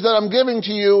scriptures that I'm giving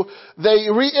to you, they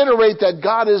reiterate that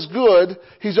God is good.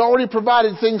 He's already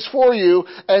provided things for you,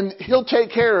 and He'll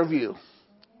take care of you.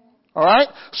 Alright?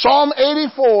 Psalm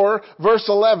 84, verse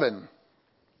 11.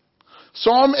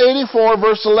 Psalm 84,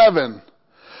 verse 11.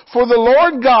 For the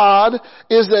Lord God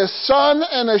is a sun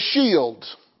and a shield.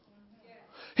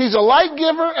 He's a light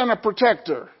giver and a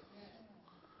protector.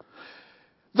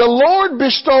 The Lord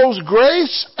bestows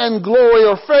grace and glory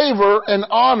or favor and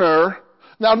honor.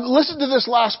 Now listen to this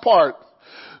last part.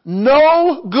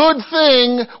 No good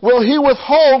thing will He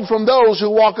withhold from those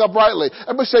who walk uprightly.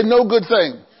 Everybody say, no good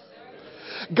thing.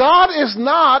 God is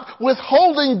not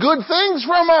withholding good things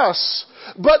from us,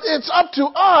 but it's up to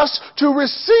us to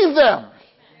receive them.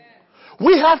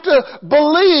 We have to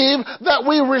believe that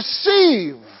we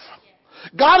receive.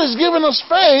 God has given us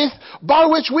faith by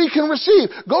which we can receive.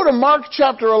 Go to Mark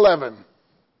chapter 11.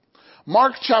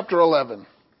 Mark chapter 11.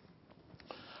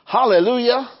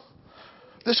 Hallelujah.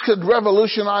 This could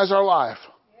revolutionize our life.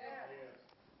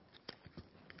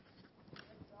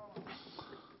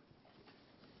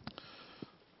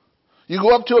 You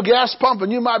go up to a gas pump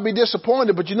and you might be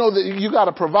disappointed, but you know that you got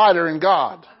a provider in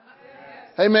God.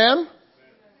 Amen?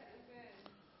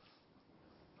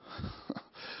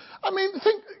 I mean,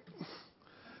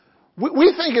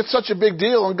 we think it's such a big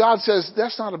deal, and God says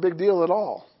that's not a big deal at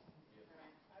all.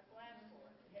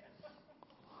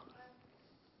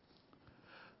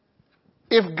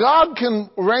 If God can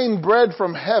rain bread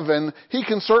from heaven, He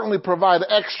can certainly provide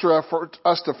extra for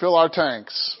us to fill our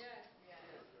tanks.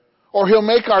 Or He'll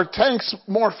make our tanks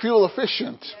more fuel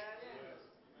efficient.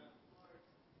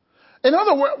 In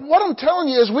other words, what I'm telling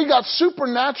you is we got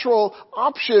supernatural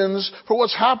options for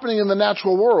what's happening in the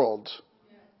natural world.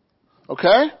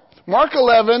 Okay? Mark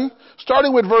 11,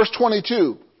 starting with verse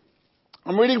 22.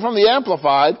 I'm reading from the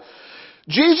Amplified.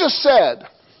 Jesus said,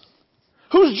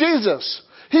 who's Jesus?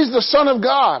 He's the Son of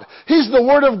God. He's the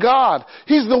Word of God.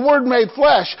 He's the Word made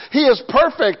flesh. He is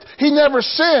perfect. He never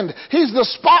sinned. He's the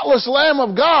spotless Lamb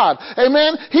of God.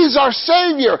 Amen? He's our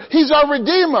Savior. He's our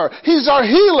Redeemer. He's our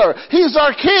healer. He's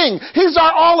our King. He's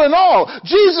our all in all.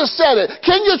 Jesus said it.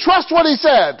 Can you trust what He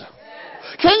said?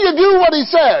 Can you do what He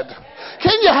said?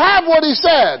 Can you have what He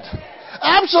said?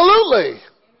 Absolutely.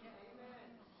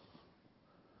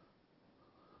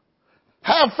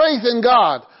 Have faith in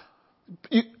God.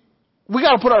 We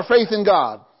got to put our faith in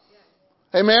God.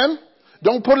 Amen?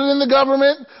 Don't put it in the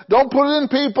government. Don't put it in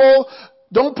people.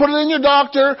 Don't put it in your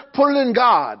doctor. Put it in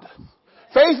God.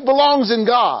 Faith belongs in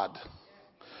God.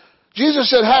 Jesus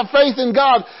said, have faith in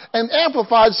God. And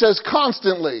Amplified says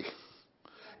constantly.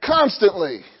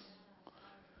 Constantly.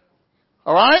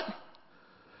 Alright?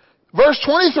 Verse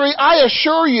 23, I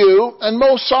assure you, and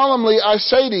most solemnly I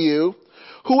say to you,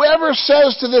 whoever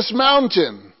says to this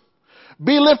mountain,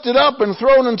 be lifted up and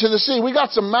thrown into the sea. We got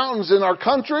some mountains in our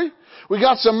country. We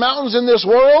got some mountains in this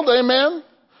world. Amen.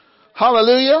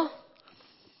 Hallelujah.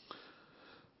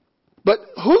 But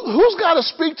who's got to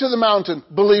speak to the mountain?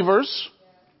 Believers.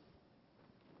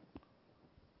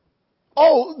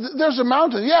 Oh, there's a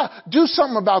mountain. Yeah, do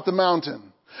something about the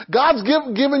mountain. God's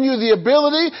given you the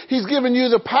ability. He's given you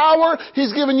the power.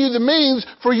 He's given you the means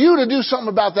for you to do something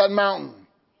about that mountain.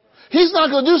 He's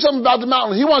not going to do something about the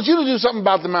mountain. He wants you to do something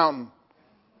about the mountain.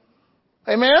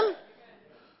 Amen?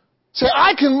 Say,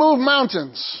 I can move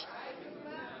mountains.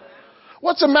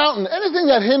 What's a mountain? Anything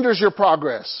that hinders your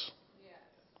progress.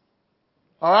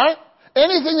 Alright?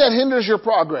 Anything that hinders your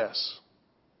progress.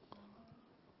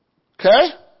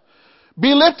 Okay?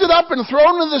 Be lifted up and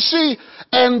thrown into the sea,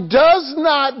 and does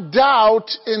not doubt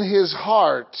in his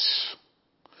heart.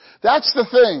 That's the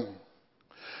thing.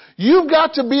 You've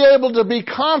got to be able to be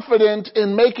confident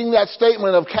in making that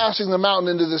statement of casting the mountain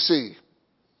into the sea.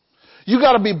 You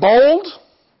got to be bold.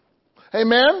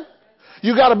 Amen.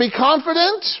 You got to be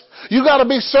confident. You got to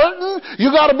be certain.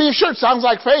 You got to be assured. Sounds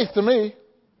like faith to me.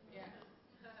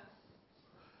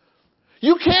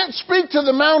 You can't speak to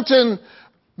the mountain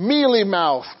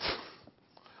mealy-mouthed.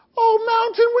 Oh,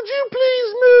 mountain, would you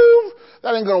please move?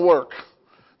 That ain't going to work.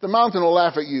 The mountain will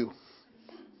laugh at you.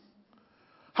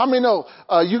 How many know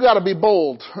you got to be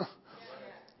bold?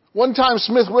 One time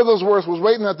Smith Wigglesworth was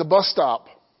waiting at the bus stop.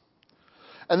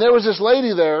 And there was this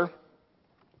lady there,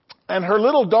 and her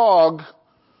little dog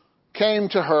came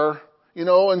to her,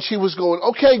 and she was going,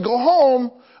 okay, go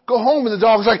home. Go home. And the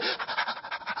dog's like,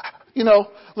 you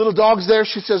know, little dog's there.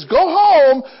 She says, go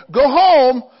home, go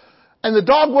home. And the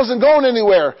dog wasn't going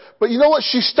anywhere. But you know what?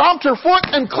 She stomped her foot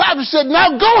and clapped and said,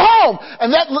 now go home.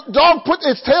 And that dog put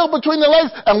its tail between the legs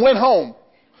and went home.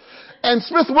 And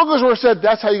Smith Wigglesworth said,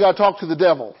 that's how you got to talk to the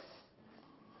devil.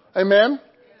 Amen?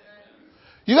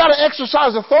 You got to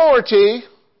exercise authority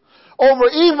over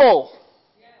evil.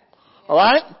 All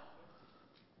right?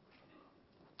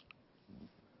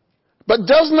 But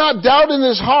does not doubt in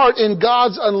his heart in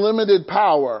God's unlimited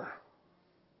power.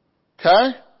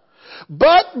 Okay?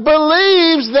 But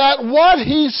believes that what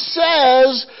he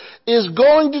says is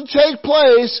going to take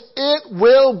place, it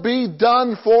will be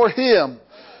done for him.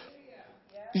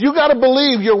 You got to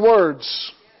believe your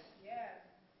words.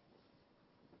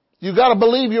 You got to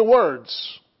believe your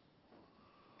words.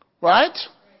 Right?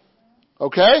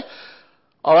 Okay?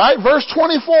 All right, verse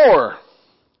 24.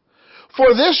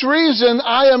 For this reason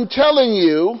I am telling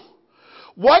you,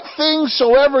 what things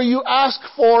soever you ask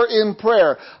for in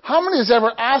prayer. How many has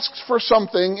ever asked for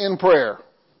something in prayer?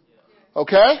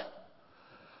 Okay?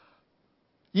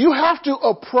 You have to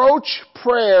approach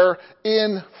prayer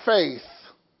in faith.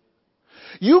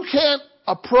 You can't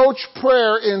approach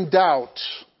prayer in doubt.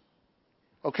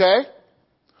 Okay?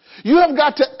 You have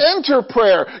got to enter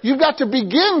prayer. You've got to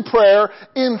begin prayer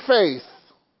in faith.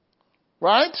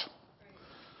 Right?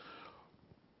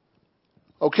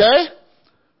 Okay?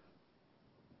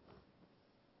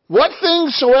 What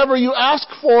things soever you ask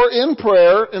for in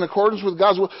prayer, in accordance with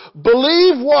God's will,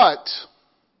 believe what?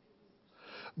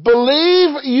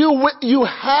 Believe you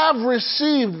have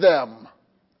received them.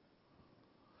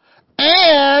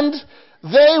 And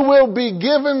they will be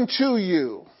given to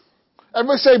you.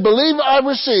 Everybody say, believe I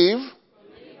receive,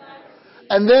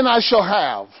 and then I shall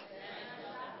have.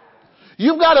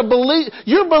 You've got to believe,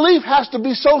 your belief has to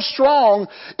be so strong,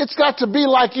 it's got to be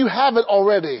like you have it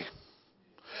already.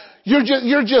 You're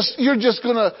just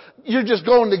going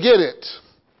to get it.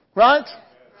 Right?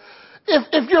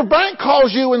 If your bank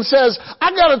calls you and says,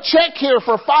 I got a check here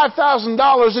for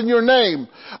 $5,000 in your name,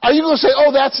 are you going to say,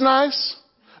 oh, that's nice?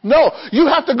 No, you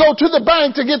have to go to the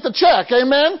bank to get the check,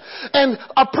 amen? And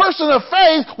a person of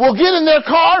faith will get in their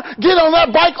car, get on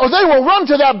that bike, or they will run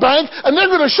to that bank, and they're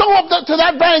going to show up to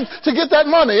that bank to get that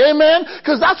money, amen?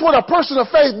 Because that's what a person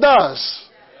of faith does.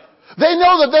 They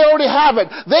know that they already have it.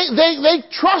 They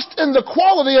trust in the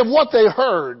quality of what they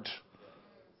heard.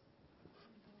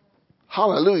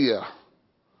 Hallelujah.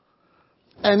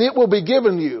 And it will be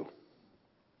given you.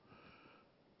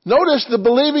 Notice the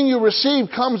believing you receive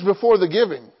comes before the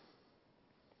giving.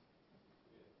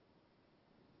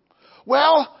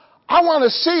 Well, I want to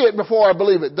see it before I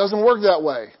believe it. Doesn't work that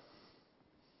way.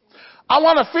 I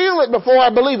want to feel it before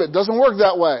I believe it. Doesn't work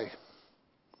that way.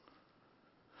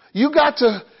 You've got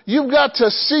to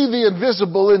see the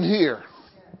invisible in here.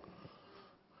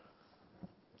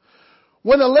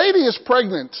 When a lady is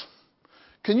pregnant,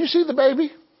 can you see the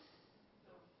baby?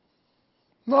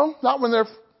 No, not when they're,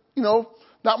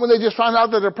 not when they just find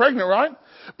out that they're pregnant, right?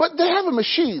 But they have a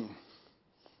machine,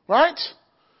 right?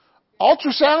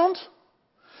 Ultrasound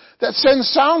that sends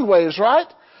sound waves, right?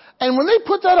 And when they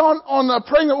put that on a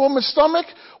pregnant woman's stomach,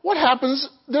 what happens?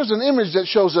 There's an image that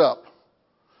shows up.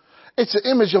 It's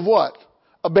an image of what?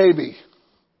 A baby,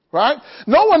 right?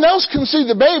 No one else can see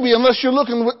the baby unless you're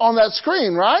looking on that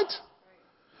screen, right?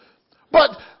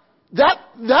 But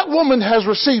that woman has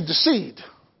received a seed,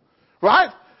 right?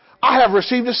 I have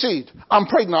received a seed. I'm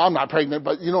pregnant. No, I'm not pregnant,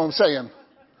 but you know what I'm saying.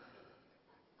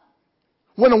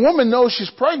 When a woman knows she's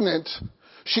pregnant,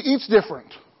 she eats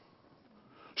different.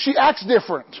 She acts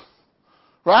different.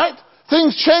 Right?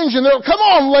 Things change and they're, come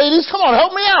on ladies, come on,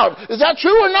 help me out. Is that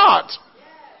true or not?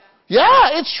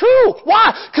 Yeah, it's true.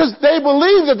 Why? Because they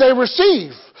believe that they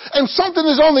receive. And something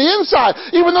is on the inside.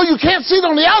 Even though you can't see it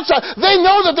on the outside, they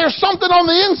know that there's something on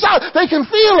the inside. They can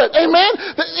feel it. Amen?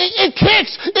 It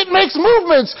kicks. It makes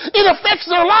movements. It affects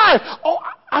their life. Oh,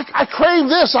 I crave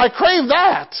this. I crave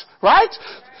that. Right?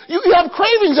 You have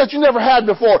cravings that you never had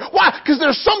before. Why? Because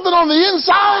there's something on the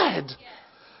inside.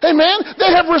 Amen?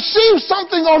 They have received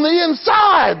something on the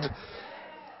inside.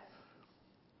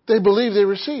 They believe they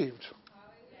received.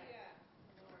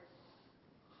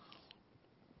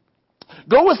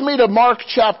 Go with me to Mark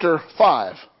chapter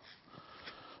 5.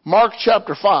 Mark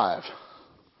chapter 5.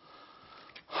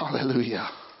 Hallelujah.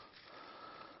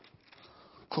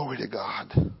 Glory to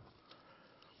God.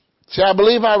 Say, I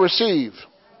believe I receive.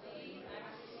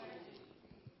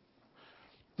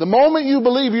 The moment you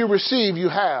believe you receive, you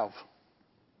have.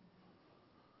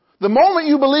 The moment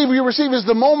you believe you receive is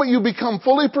the moment you become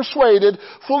fully persuaded,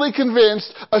 fully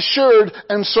convinced, assured,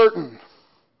 and certain.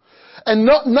 And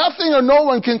nothing or no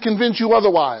one can convince you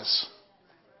otherwise.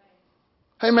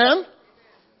 Amen?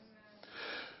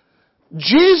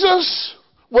 Jesus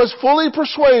was fully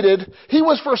persuaded. He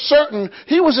was for certain.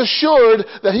 He was assured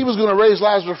that he was going to raise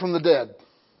Lazarus from the dead.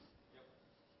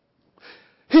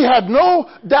 He had no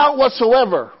doubt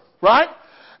whatsoever, right?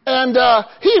 And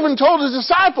he even told his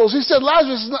disciples, he said,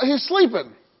 Lazarus, he's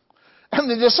sleeping. And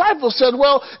the disciples said,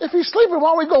 well, if he's sleeping,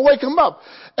 why don't we go wake him up?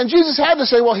 And Jesus had to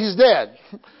say, well, he's dead.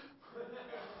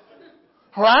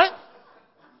 All right?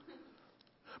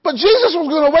 But Jesus was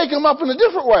going to wake him up in a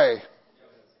different way.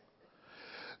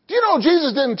 Do you know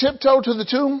Jesus didn't tiptoe to the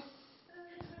tomb?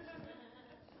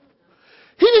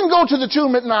 He didn't go to the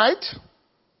tomb at night.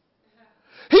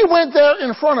 He went there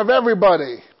in front of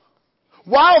everybody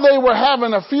while they were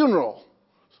having a funeral.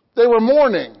 They were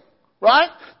mourning, right?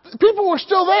 People were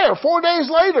still there 4 days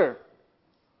later.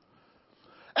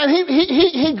 And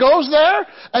he goes there,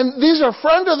 and he's a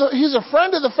friend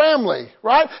of the family,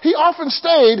 right? He often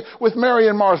stayed with Mary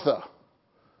and Martha.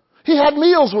 He had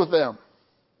meals with them.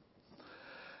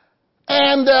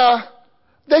 And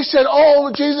they said,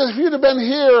 oh, Jesus, if you'd have been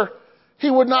here, he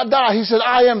would not die. He said,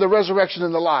 I am the resurrection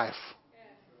and the life.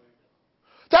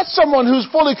 That's someone who's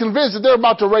fully convinced that they're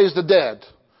about to raise the dead.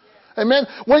 Amen.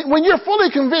 When you're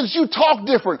fully convinced, you talk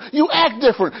different, you act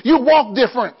different, you walk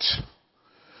different.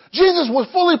 Jesus was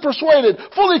fully persuaded,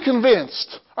 fully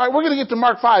convinced. All right, we're going to get to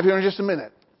Mark 5 here in just a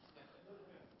minute.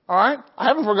 All right? I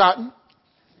haven't forgotten.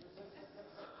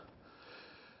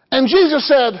 And Jesus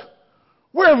said,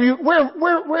 where have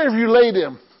you laid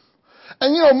him?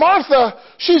 And you know, Martha,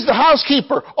 she's the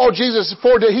housekeeper. Oh, Jesus,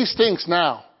 4 days, he stinks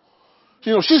now.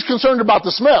 You know, she's concerned about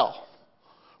the smell.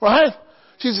 Right?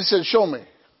 Jesus said, show me.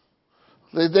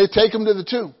 They take him to the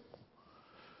tomb.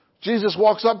 Jesus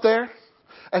walks up there.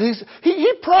 And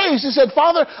he prays. He said,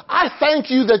 Father, I thank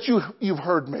you that you've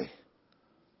heard me.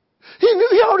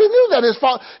 He already knew that his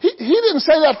father, he didn't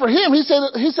say that for him. He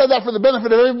said that for the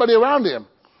benefit of everybody around him.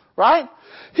 Right?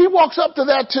 He walks up to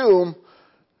that tomb,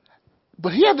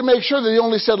 but he had to make sure that he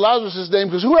only said Lazarus'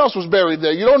 name, because who else was buried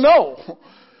there? You don't know.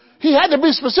 He had to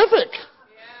be specific.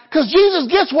 Because Jesus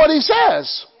gets what he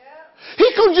says. He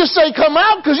couldn't just say come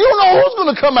out, because you don't know who's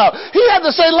going to come out. He had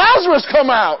to say Lazarus come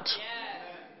out.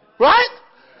 Right?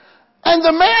 And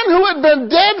the man who had been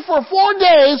dead for 4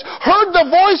 days heard the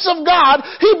voice of God.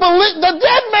 The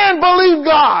dead man believed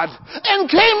God and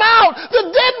came out.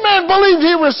 The dead man believed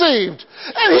he received.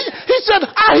 And he said,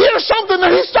 I hear something.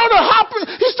 And he started hopping.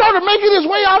 He started making his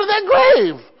way out of that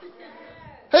grave.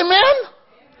 Amen?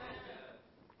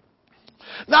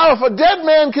 Now, if a dead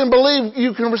man can believe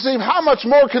you can receive, how much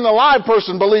more can a live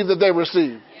person believe that they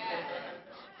receive?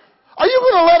 Are you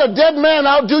going to let a dead man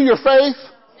outdo your faith?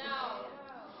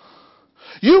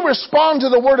 You respond to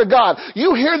the Word of God.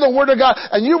 You hear the Word of God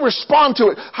and you respond to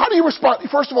it. How do you respond?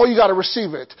 First of all, you got to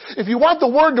receive it. If you want the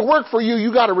Word to work for you,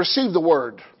 you got to receive the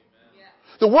Word.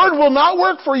 The Word will not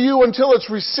work for you until it's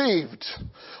received.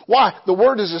 Why? The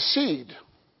Word is a seed.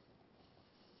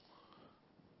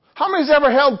 How many's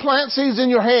ever held plant seeds in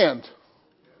your hand?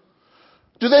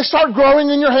 Do they start growing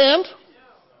in your hand?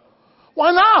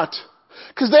 Why not?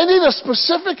 Because they need a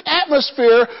specific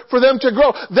atmosphere for them to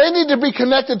grow. They need to be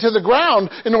connected to the ground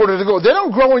in order to grow. They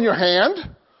don't grow in your hand.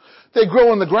 They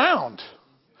grow in the ground.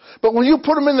 But when you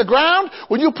put them in the ground,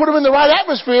 when you put them in the right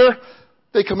atmosphere,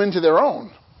 they come into their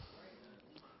own.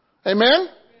 Amen?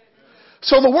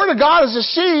 So the Word of God is a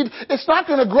seed. It's not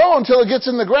going to grow until it gets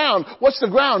in the ground. What's the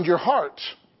ground? Your heart.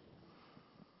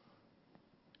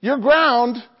 Your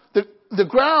ground, the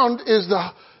ground is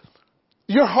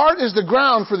your heart is the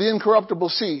ground for the incorruptible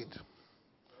seed.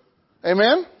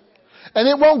 Amen? And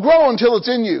it won't grow until it's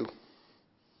in you.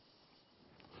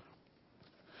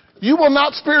 You will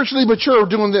not spiritually mature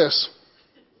doing this.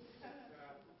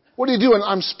 What are you doing?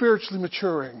 I'm spiritually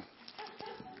maturing.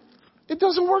 It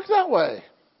doesn't work that way.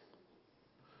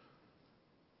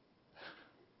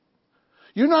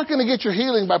 You're not going to get your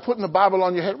healing by putting the Bible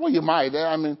on your head. Well, you might.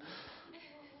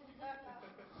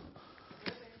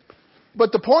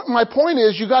 But my point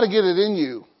is, you got to get it in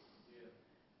you.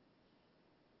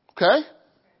 Okay?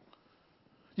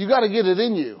 You got to get it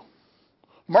in you.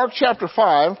 Mark chapter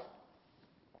 5,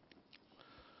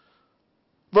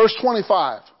 verse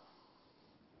 25.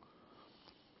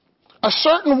 A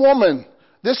certain woman,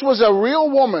 this was a real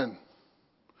woman.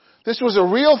 This was a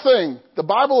real thing. The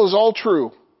Bible is all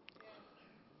true.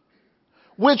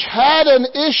 Which had an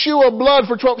issue of blood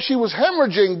for 12. She was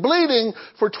hemorrhaging, bleeding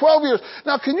for 12 years.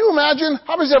 Now, can you imagine?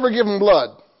 How many's ever given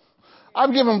blood?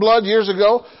 I've given blood years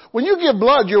ago. When you give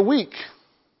blood, you're weak.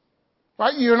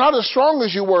 Right? You're not as strong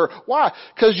as you were. Why?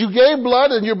 Because you gave blood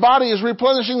and your body is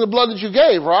replenishing the blood that you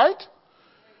gave, right?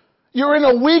 You're in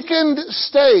a weakened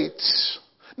state.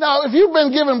 Now, if you've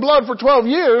been giving blood for 12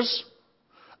 years,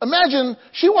 imagine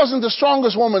she wasn't the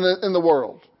strongest woman in the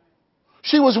world.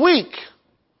 She was weak,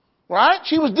 right?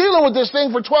 She was dealing with this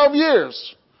thing for 12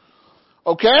 years.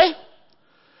 Okay?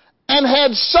 And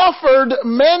had suffered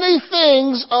many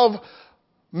things of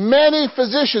many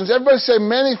physicians. Everybody say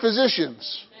many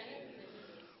physicians.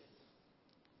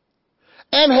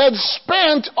 And had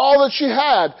spent all that she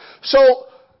had. So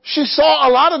she saw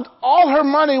all her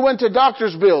money went to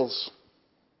doctor's bills.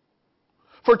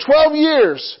 For 12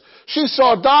 years. She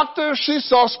saw doctors, she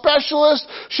saw specialists,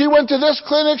 she went to this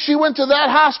clinic, she went to that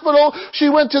hospital, she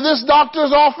went to this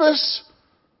doctor's office.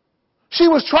 She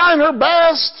was trying her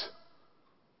best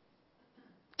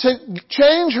to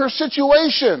change her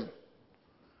situation.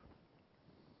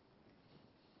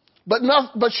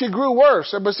 But she grew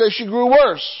worse. Everybody say she grew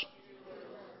worse.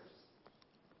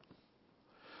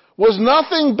 Was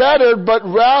nothing bettered, but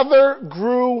rather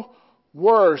grew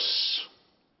worse.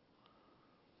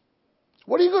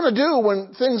 What are you going to do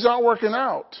when things aren't working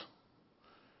out?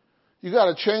 You got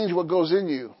to change what goes in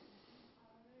you.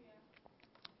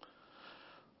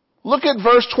 Look at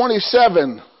verse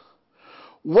 27.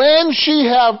 When she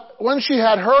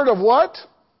had heard of what?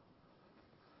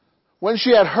 When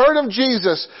she had heard of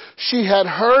Jesus, she had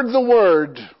heard the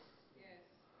word.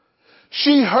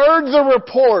 She heard the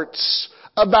reports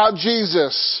about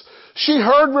Jesus. She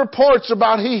heard reports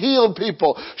about he healed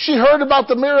people. She heard about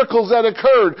the miracles that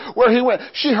occurred where he went.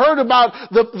 She heard about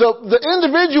the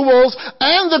individuals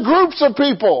and the groups of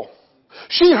people.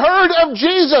 She heard of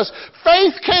Jesus.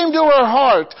 Faith came to her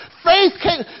heart.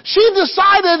 She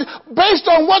decided based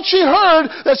on what she heard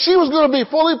that she was going to be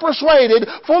fully persuaded,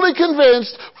 fully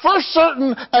convinced, first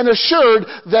certain and assured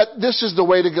that this is the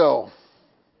way to go.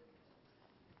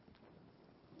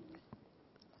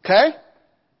 Okay?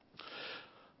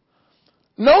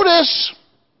 Notice,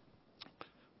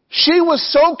 she was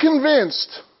so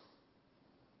convinced.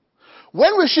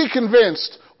 When was she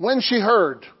convinced? When she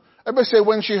heard. Everybody say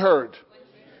when she heard.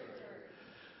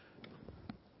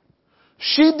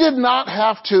 She did not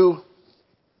have to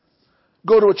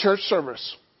go to a church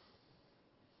service.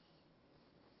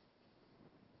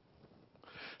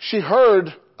 She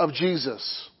heard of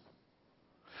Jesus.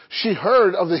 She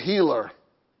heard of the healer.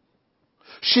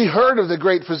 She heard of the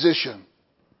great physician.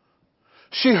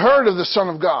 She heard of the Son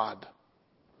of God.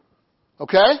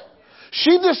 Okay?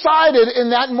 She decided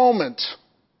in that moment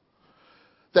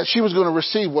that she was going to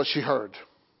receive what she heard.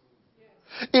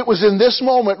 It was in this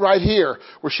moment right here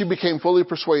where she became fully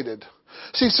persuaded.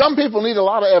 See, some people need a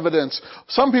lot of evidence.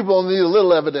 Some people need a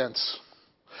little evidence.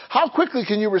 How quickly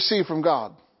can you receive from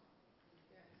God?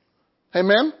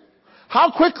 Amen?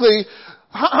 How quickly,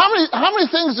 how many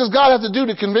things does God have to do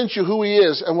to convince you who He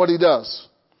is and what He does?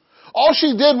 All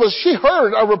she did was she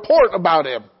heard a report about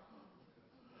Him.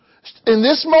 In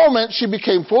this moment, she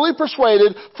became fully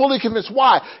persuaded, fully convinced.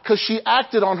 Why? Because she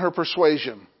acted on her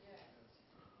persuasion.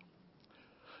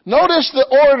 Notice the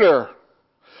order.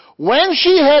 When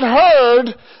she had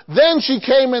heard, then she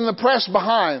came in the press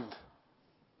behind.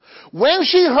 When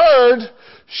she heard,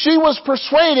 she was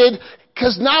persuaded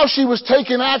because now she was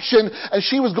taking action and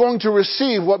she was going to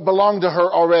receive what belonged to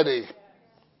her already.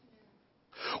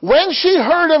 When she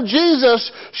heard of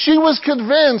Jesus, she was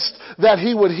convinced that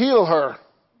He would heal her.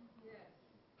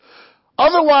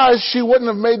 Otherwise, she wouldn't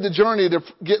have made the journey to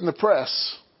get in the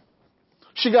press.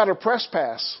 She got her press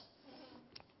pass.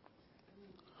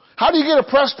 How do you get a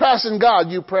press pass in God?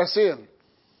 You press in.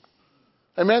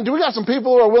 Amen. Do we got some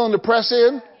people who are willing to press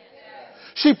in?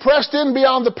 She pressed in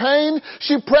beyond the pain.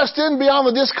 She pressed in beyond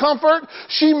the discomfort.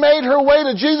 She made her way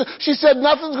to Jesus. She said,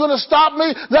 nothing's going to stop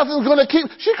me. Nothing's going to keep.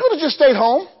 She could have just stayed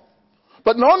home.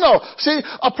 But no. See,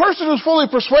 a person who's fully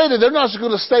persuaded, they're not just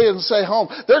going to stay and stay home.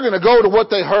 They're going to go to what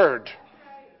they heard.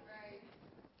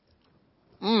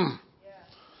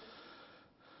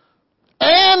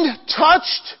 And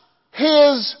touched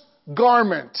His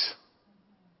garment.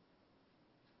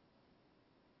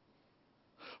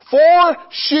 For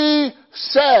she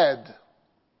said,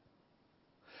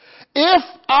 if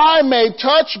I may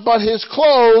touch but His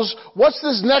clothes, what's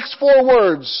this next 4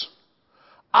 words?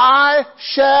 I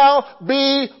shall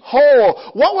be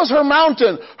whole. What was her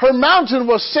mountain? Her mountain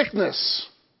was sickness.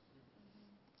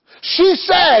 She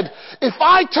said, if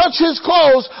I touch His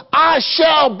clothes, I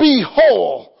shall be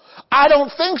whole. I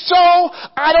don't think so.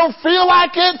 I don't feel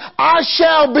like it. I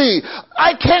shall be.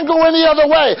 I can't go any other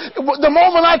way. The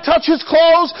moment I touch His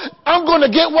clothes, I'm going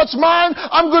to get what's mine.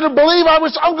 I'm going to believe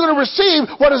I'm going to receive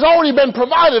what has already been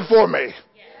provided for me.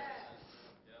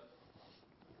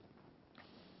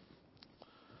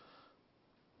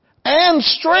 And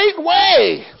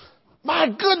straightway My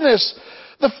goodness.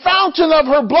 The fountain of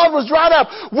her blood was dried up.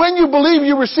 When you believe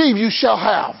you receive, you shall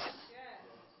have.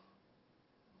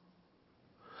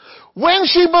 When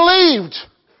she believed,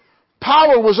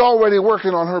 power was already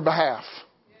working on her behalf.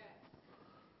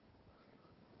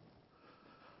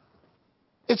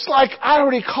 It's like I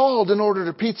already called and ordered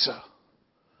a pizza.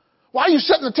 Why are you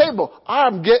setting the table?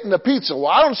 I'm getting a pizza. Well,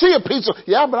 I don't see a pizza.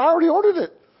 Yeah, but I already ordered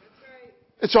it.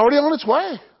 It's already on its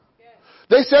way.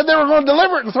 They said they were going to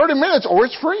deliver it in 30 minutes or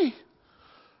it's free.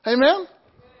 Amen?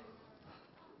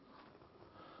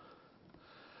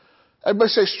 Everybody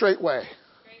say straightway.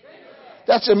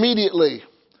 That's immediately.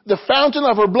 The fountain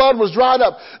of her blood was dried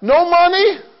up. No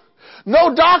money,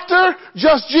 no doctor,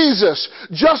 just Jesus.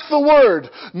 Just the Word.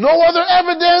 No other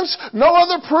evidence, no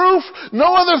other proof,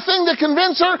 no other thing to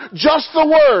convince her, just the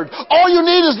Word. All you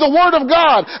need is the Word of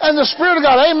God and the Spirit of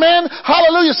God. Amen?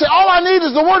 Hallelujah. Say, all I need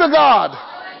is the Word of God.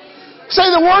 Say,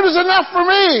 the Word is enough for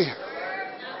me.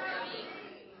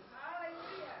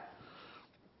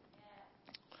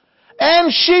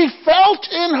 And she felt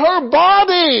in her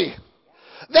body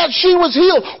that she was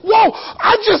healed. Whoa,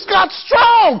 I just got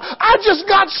strong. I just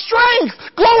got strength.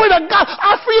 Glory to God.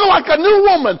 I feel like a new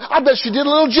woman. I bet she did a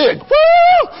little jig.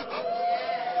 Woo!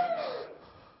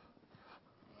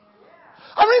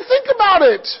 I mean, think about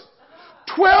it.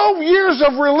 12 years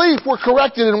of relief were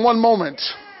corrected in one moment.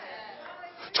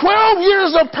 12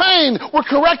 years of pain were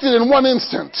corrected in one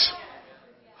instant.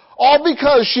 All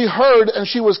because she heard and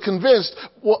she was convinced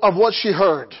of what she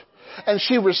heard. And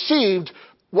she received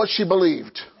what she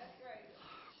believed.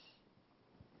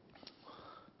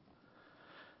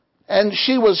 And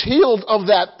she was healed of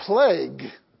that plague.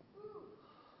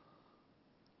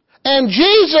 And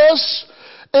Jesus,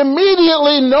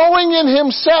 immediately knowing in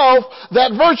himself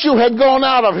that virtue had gone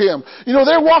out of him. You know,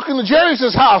 they're walking to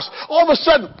Jairus' house. All of a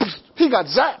sudden, he got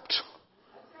zapped.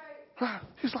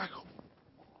 He's like,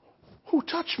 who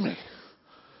touched me?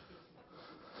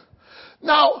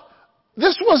 Now,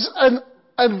 this was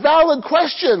a valid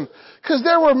question because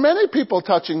there were many people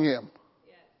touching him.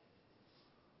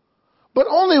 But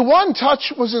only one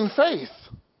touch was in faith.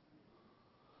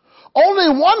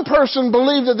 Only one person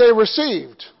believed that they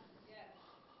received.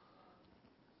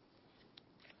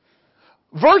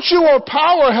 Virtue or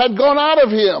power had gone out of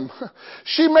him.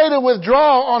 She made a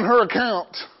withdrawal on her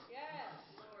account.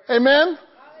 Amen?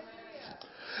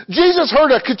 Jesus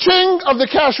heard a ka-ching of the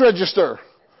cash register.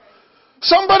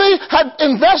 Somebody had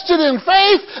invested in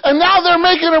faith and now they're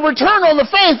making a return on the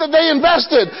faith that they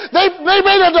invested. They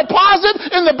made a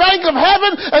deposit in the bank of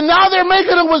heaven and now they're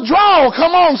making a withdrawal.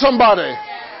 Come on, somebody.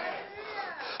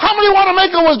 How many want to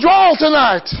make a withdrawal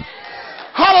tonight?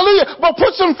 Hallelujah. But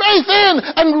put some faith in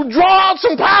and draw out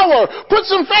some power. Put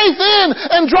some faith in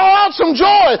and draw out some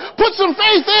joy. Put some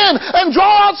faith in and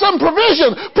draw out some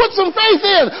provision. Put some faith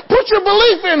in. Put your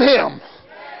belief in Him.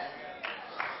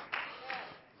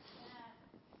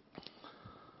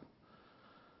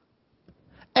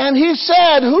 And he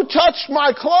said, who touched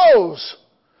my clothes?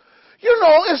 You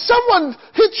know, if someone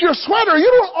hits your sweater,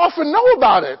 you don't often know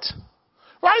about it.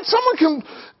 Right?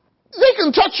 They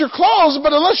can touch your clothes,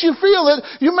 but unless you feel it,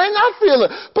 you may not feel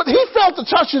it. But he felt the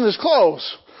touch in his clothes.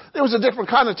 It was a different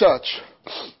kind of touch.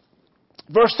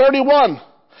 Verse 31.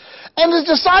 And his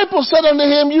disciples said unto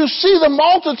him, you see the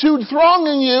multitude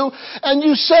thronging you, and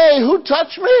you say, who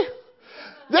touched me?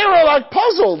 They were like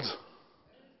puzzled.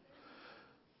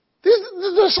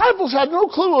 The disciples had no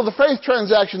clue of the faith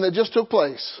transaction that just took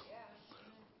place.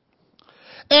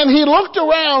 And he looked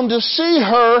around to see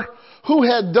her who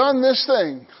had done this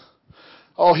thing.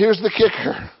 Oh, here's the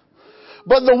kicker.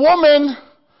 But the woman,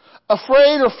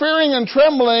 afraid or fearing and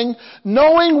trembling,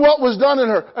 knowing what was done in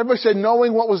her. Everybody say,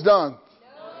 knowing what was done.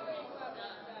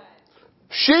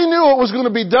 She knew it was going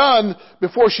to be done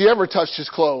before she ever touched his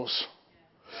clothes.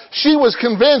 She was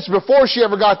convinced before she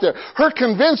ever got there. Her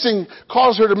convincing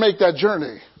caused her to make that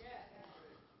journey.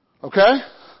 Okay?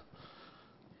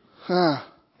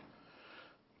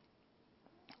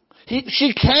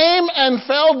 She came and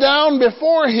fell down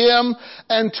before him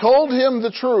and told him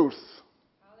the truth.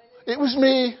 It was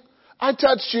me. I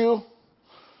touched you.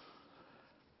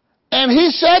 And he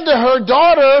said to her,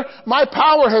 daughter, my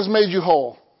power has made you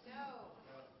whole.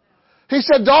 He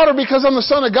said, daughter, because I'm the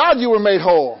Son of God, you were made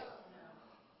whole.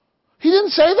 He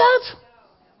didn't say that.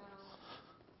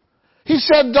 He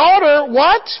said, daughter,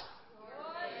 what?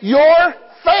 Your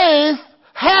faith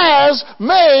has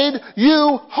made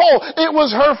you whole. It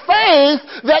was her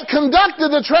faith that conducted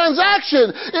the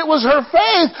transaction. It was her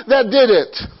faith that did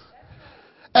it.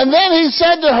 And then he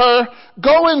said to her,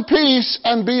 go in peace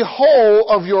and be whole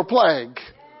of your plague.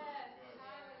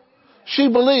 She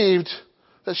believed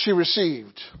that she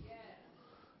received.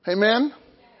 Amen?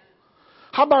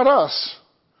 How about us?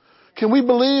 Can we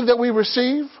believe that we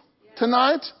receive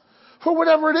tonight? For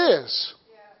whatever it is.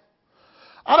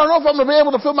 I don't know if I'm going to be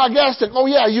able to fill my gas tank. Oh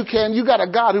yeah, you can. You got a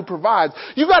God who provides.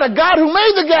 You got a God who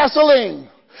made the gasoline.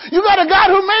 You got a God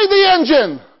who made the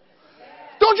engine.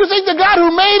 Don't you think the God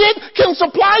who made it can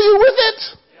supply you with it?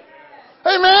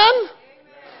 Amen?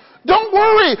 Don't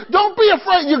worry. Don't be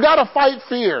afraid. You got to fight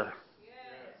fear.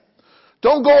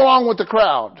 Don't go along with the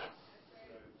crowd.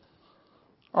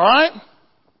 All right?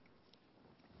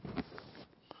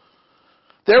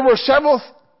 There were several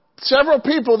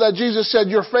people that Jesus said,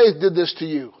 your faith did this to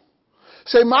you.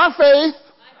 Say, my faith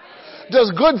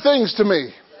does good things to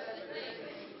me.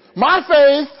 My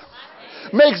faith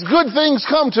makes good things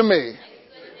come to me.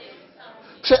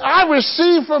 Say, I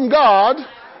receive from God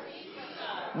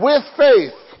with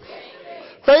faith.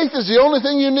 Faith is the only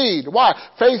thing you need. Why?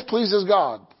 Faith pleases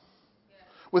God.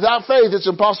 Without faith, it's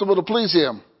impossible to please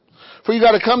Him. For you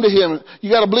got to come to Him. You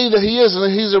got to believe that He is and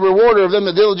that He's a rewarder of them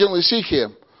that diligently seek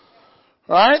Him.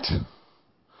 Right?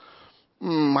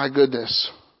 My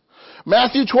goodness.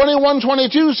 Matthew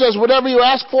 21:22 says, whatever you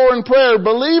ask for in prayer,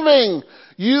 believing,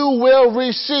 you will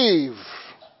receive.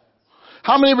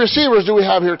 How many receivers do we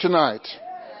have here tonight?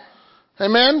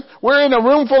 Amen? We're in a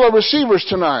room full of receivers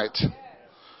tonight.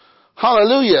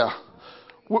 Hallelujah.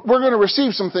 We're going to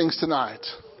receive some things tonight.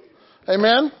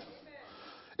 Amen?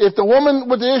 If the woman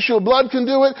with the issue of blood can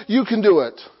do it, you can do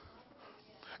it.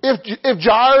 If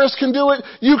Jairus can do it,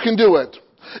 you can do it.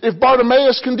 If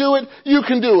Bartimaeus can do it, you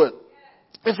can do it.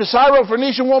 If the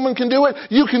Syrophoenician woman can do it,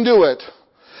 you can do it.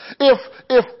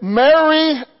 If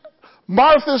Mary,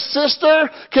 Martha's sister,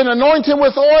 can anoint him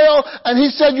with oil and he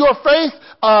said your faith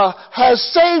has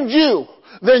saved you,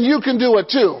 then you can do it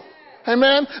too.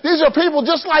 Amen? These are people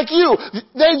just like you.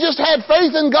 They just had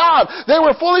faith in God. They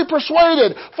were fully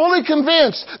persuaded, fully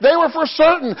convinced. They were for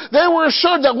certain. They were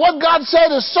assured that what God said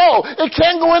is so. It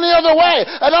can't go any other way.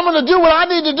 And I'm going to do what I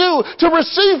need to do to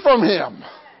receive from Him.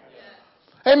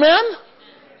 Amen?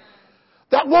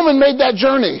 That woman made that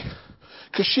journey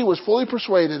because she was fully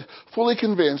persuaded, fully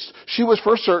convinced. She was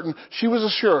for certain. She was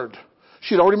assured.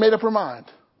 She'd already made up her mind.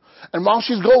 And while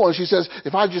she's going, she says,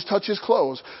 if I just touch His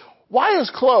clothes. Why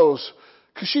His clothes?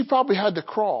 Because she probably had to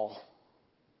crawl.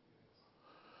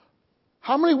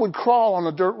 How many would crawl on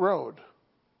a dirt road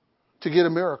to get a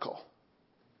miracle?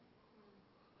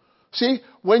 See,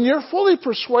 when you're fully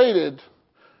persuaded,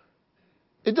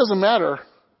 it doesn't matter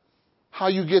how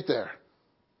you get there.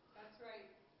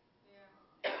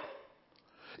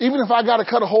 Even if I got to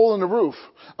cut a hole in the roof,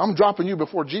 I'm dropping you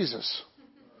before Jesus.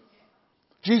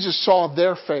 Jesus saw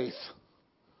their faith.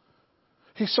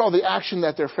 He saw the action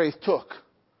that their faith took.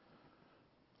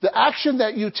 The action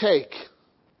that you take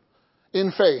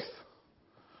in faith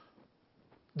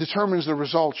determines the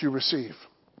results you receive.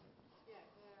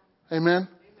 Amen?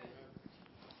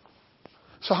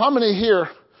 So how many here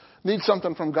need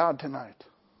something from God tonight?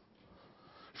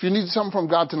 If you need something from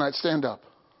God tonight, stand up.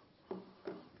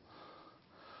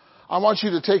 I want you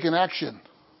to take an action.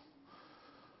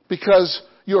 Because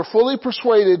you're fully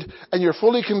persuaded and you're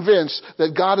fully convinced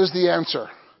that God is the answer.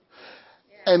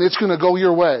 And it's going to go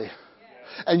your way.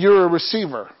 And you're a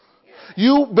receiver.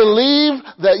 You believe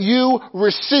that you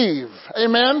receive.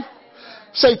 Amen?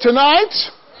 Say, tonight,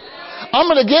 I'm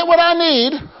going to get what I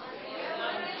need.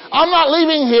 I'm not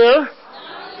leaving here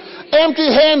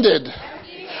empty-handed.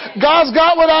 God's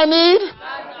got what I need.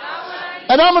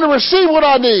 And I'm going to receive what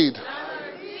I need.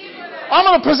 I'm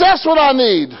going to possess what I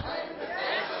need.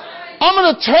 I'm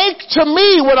going to take to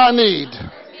me what I need.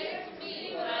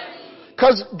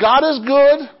 Because God is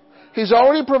good. He's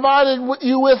already provided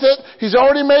you with it. He's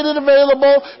already made it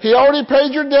available. He already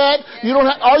paid your debt. You don't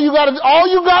have, all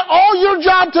your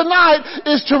job tonight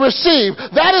is to receive.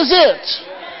 That is it.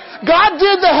 God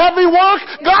did the heavy work.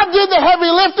 God did the heavy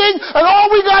lifting. And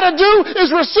all we got to do is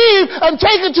receive and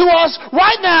take it to us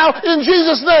right now in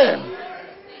Jesus' name.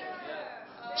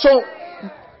 So,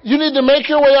 you need to make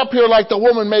your way up here like the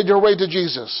woman made her way to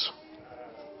Jesus.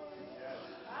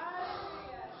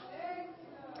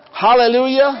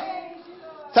 Hallelujah.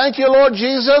 Thank you, Lord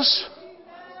Jesus.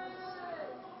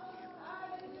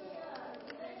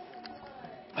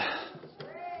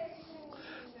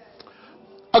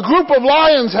 A group of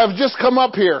lions have just come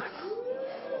up here.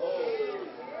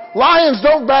 Lions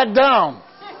don't back down.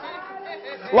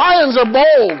 Lions are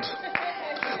bold.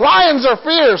 Lions are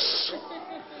fierce.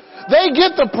 They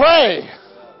get to pray.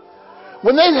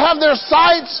 When they have their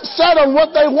sights set on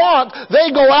what they want,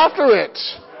 they go after it.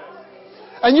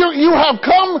 And you have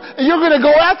come, and you're going to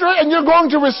go after it, and you're going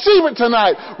to receive it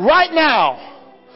tonight, right now.